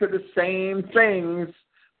subject to the same things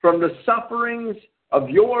from the sufferings of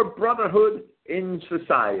your brotherhood in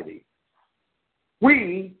society.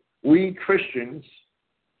 We Christians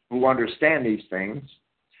who understand these things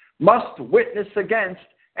must witness against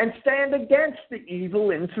and stand against the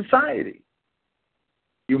evil in society.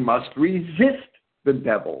 You must resist the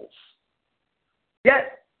devils.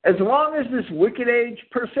 Yet, as long as this wicked age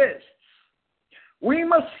persists, we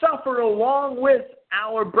must suffer along with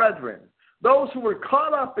our brethren, those who are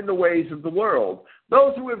caught up in the ways of the world,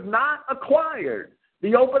 those who have not acquired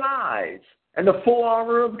the open eyes and the full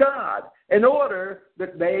armor of God, in order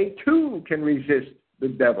that they too can resist the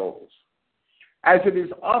devils. As it has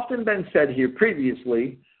often been said here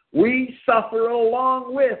previously, we suffer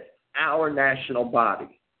along with our national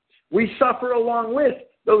body. We suffer along with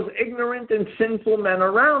those ignorant and sinful men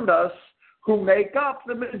around us who make up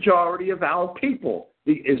the majority of our people,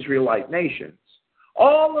 the Israelite nations.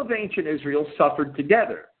 All of ancient Israel suffered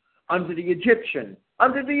together under the Egyptian,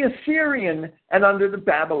 under the Assyrian, and under the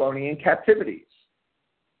Babylonian captivities.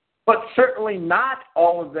 But certainly not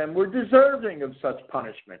all of them were deserving of such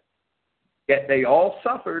punishment. Yet they all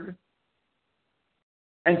suffered.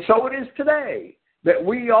 And so it is today that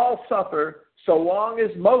we all suffer so long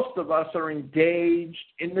as most of us are engaged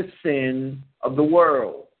in the sin of the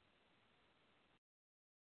world.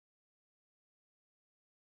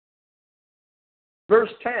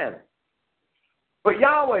 Verse 10, but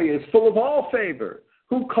Yahweh is full of all favor,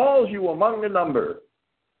 who calls you among the number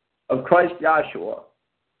of Christ Yahshua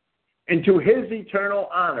into his eternal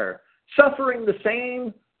honor, suffering the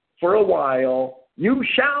same for a while. You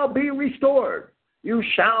shall be restored. You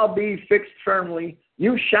shall be fixed firmly.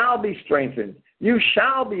 You shall be strengthened. You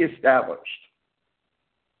shall be established.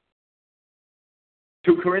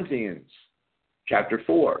 2 Corinthians chapter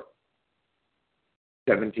 4,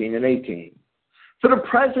 17 and 18. For the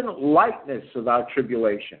present lightness of our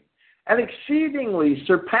tribulation, and exceedingly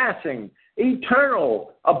surpassing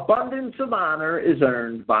eternal abundance of honor is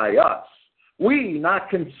earned by us. We,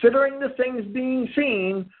 not considering the things being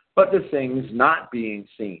seen, but the things not being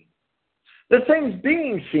seen. The things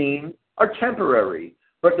being seen are temporary,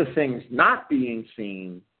 but the things not being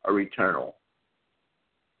seen are eternal.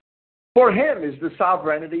 For him is the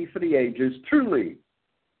sovereignty for the ages, truly.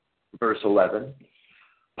 Verse 11.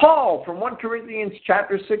 Paul from 1 Corinthians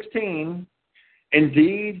chapter 16,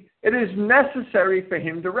 indeed, it is necessary for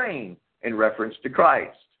him to reign, in reference to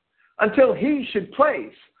Christ, until he should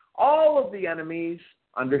place all of the enemies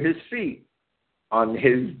under his feet on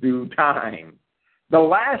his due time. The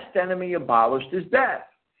last enemy abolished is death.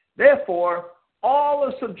 Therefore, all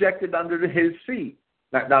are subjected under his feet.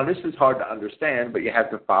 Now, this is hard to understand, but you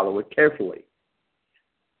have to follow it carefully.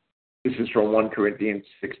 This is from 1 Corinthians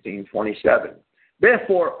 16:27.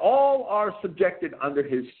 Therefore, all are subjected under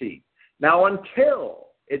his feet. Now, until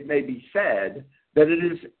it may be said that it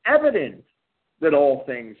is evident that all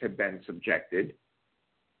things have been subjected,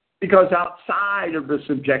 because outside of the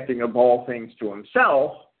subjecting of all things to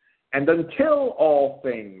himself, and until all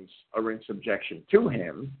things are in subjection to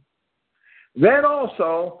him, then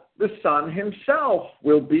also the Son himself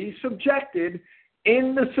will be subjected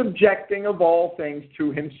in the subjecting of all things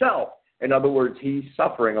to himself. In other words, he's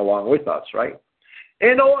suffering along with us, right?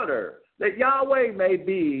 In order that Yahweh may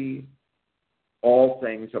be all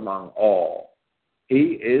things among all.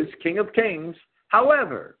 He is King of kings.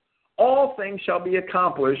 However, all things shall be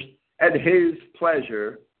accomplished at his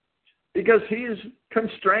pleasure, because he is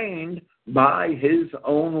constrained by his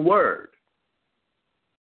own word.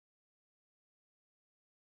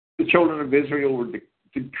 The children of Israel were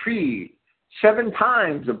decreed 7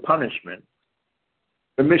 times of punishment.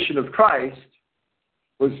 The mission of Christ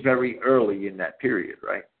was very early in that period,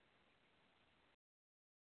 right?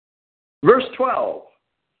 Verse 12,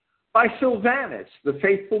 by Silvanus, the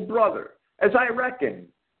faithful brother, as I reckon,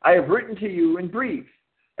 I have written to you in brief,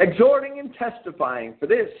 exhorting and testifying for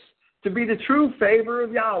this to be the true favor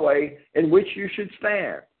of Yahweh in which you should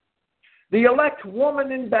stand. The elect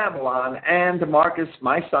woman in Babylon and Marcus,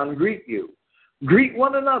 my son, greet you. Greet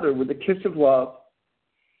one another with a kiss of love.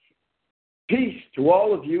 Peace to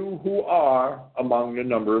all of you who are among the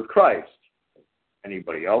number of Christ.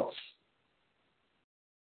 Anybody else?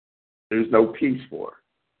 There's no peace for.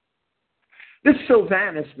 This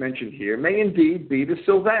Silvanus mentioned here may indeed be the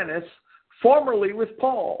Silvanus formerly with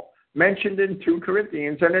Paul, mentioned in 2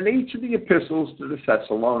 Corinthians and in each of the epistles to the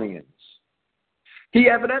Thessalonians. He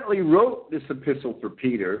evidently wrote this epistle for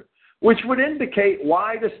Peter, which would indicate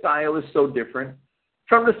why the style is so different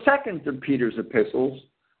from the second of Peter's epistles,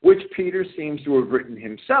 which Peter seems to have written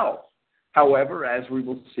himself. However, as we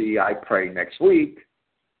will see, I pray next week,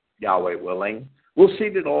 Yahweh willing, we'll see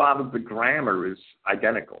that a lot of the grammar is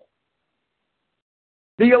identical.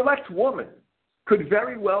 The elect woman could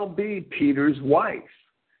very well be Peter's wife.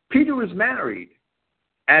 Peter was married,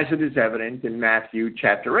 as it is evident in Matthew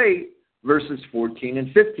chapter 8, verses 14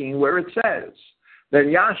 and 15, where it says, Then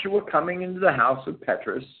Yahshua, coming into the house of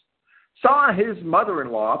Petrus, saw his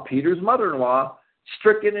mother-in-law, Peter's mother-in-law,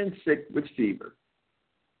 stricken and sick with fever.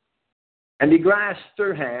 And he grasped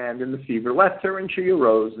her hand, and the fever left her, and she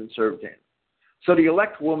arose and served him. So the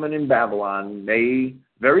elect woman in Babylon may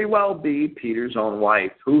very well be Peter's own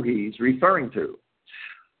wife, who he's referring to.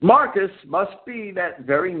 Marcus must be that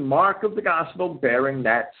very Mark of the gospel bearing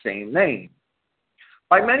that same name.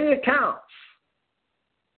 By many accounts,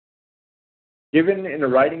 given in the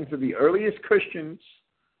writings of the earliest Christians,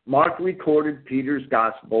 Mark recorded Peter's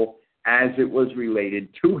gospel as it was related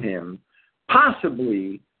to him,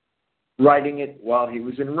 possibly writing it while he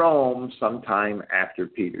was in Rome sometime after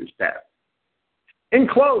Peter's death. In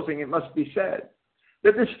closing, it must be said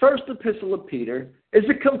that this first epistle of Peter is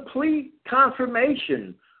a complete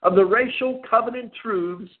confirmation of the racial covenant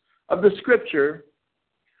truths of the Scripture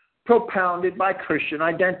propounded by Christian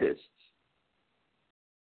identists.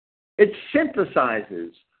 It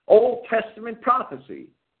synthesizes Old Testament prophecy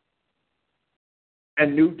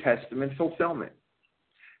and New Testament fulfillment.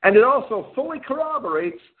 And it also fully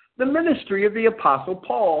corroborates the ministry of the Apostle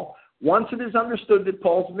Paul, once it is understood that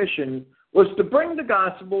Paul's mission was to bring the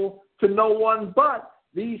gospel to no one but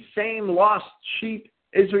these same lost sheep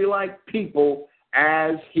Israelite people,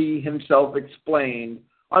 as he himself explained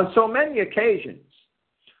on so many occasions,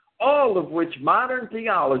 all of which modern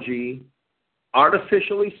theology,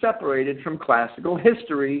 artificially separated from classical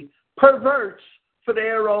history, perverts for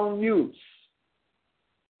their own use.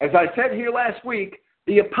 As I said here last week,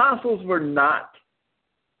 the apostles were not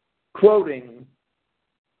quoting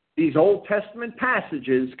these Old Testament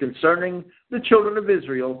passages concerning the children of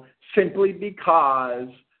Israel simply because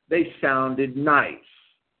they sounded nice,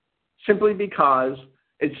 simply because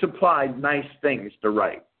it supplied nice things to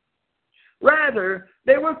write. Rather,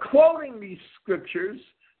 they were quoting these scriptures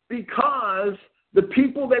because the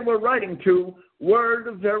people they were writing to were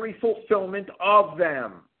the very fulfillment of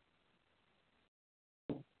them.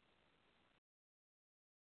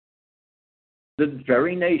 The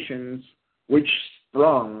very nations which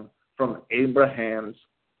sprung from Abraham's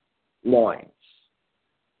loins.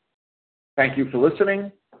 Thank you for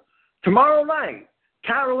listening. Tomorrow night,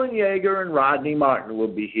 Carolyn Yeager and Rodney Martin will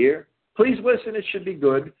be here. Please listen, it should be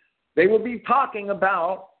good. They will be talking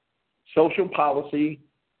about social policy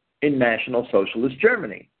in National Socialist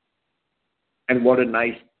Germany and what a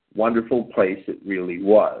nice, wonderful place it really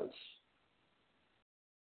was.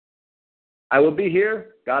 I will be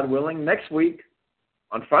here, God willing, next week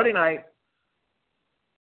on Friday night,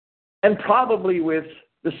 and probably with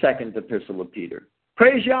the second epistle of Peter.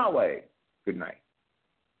 Praise Yahweh. Good night.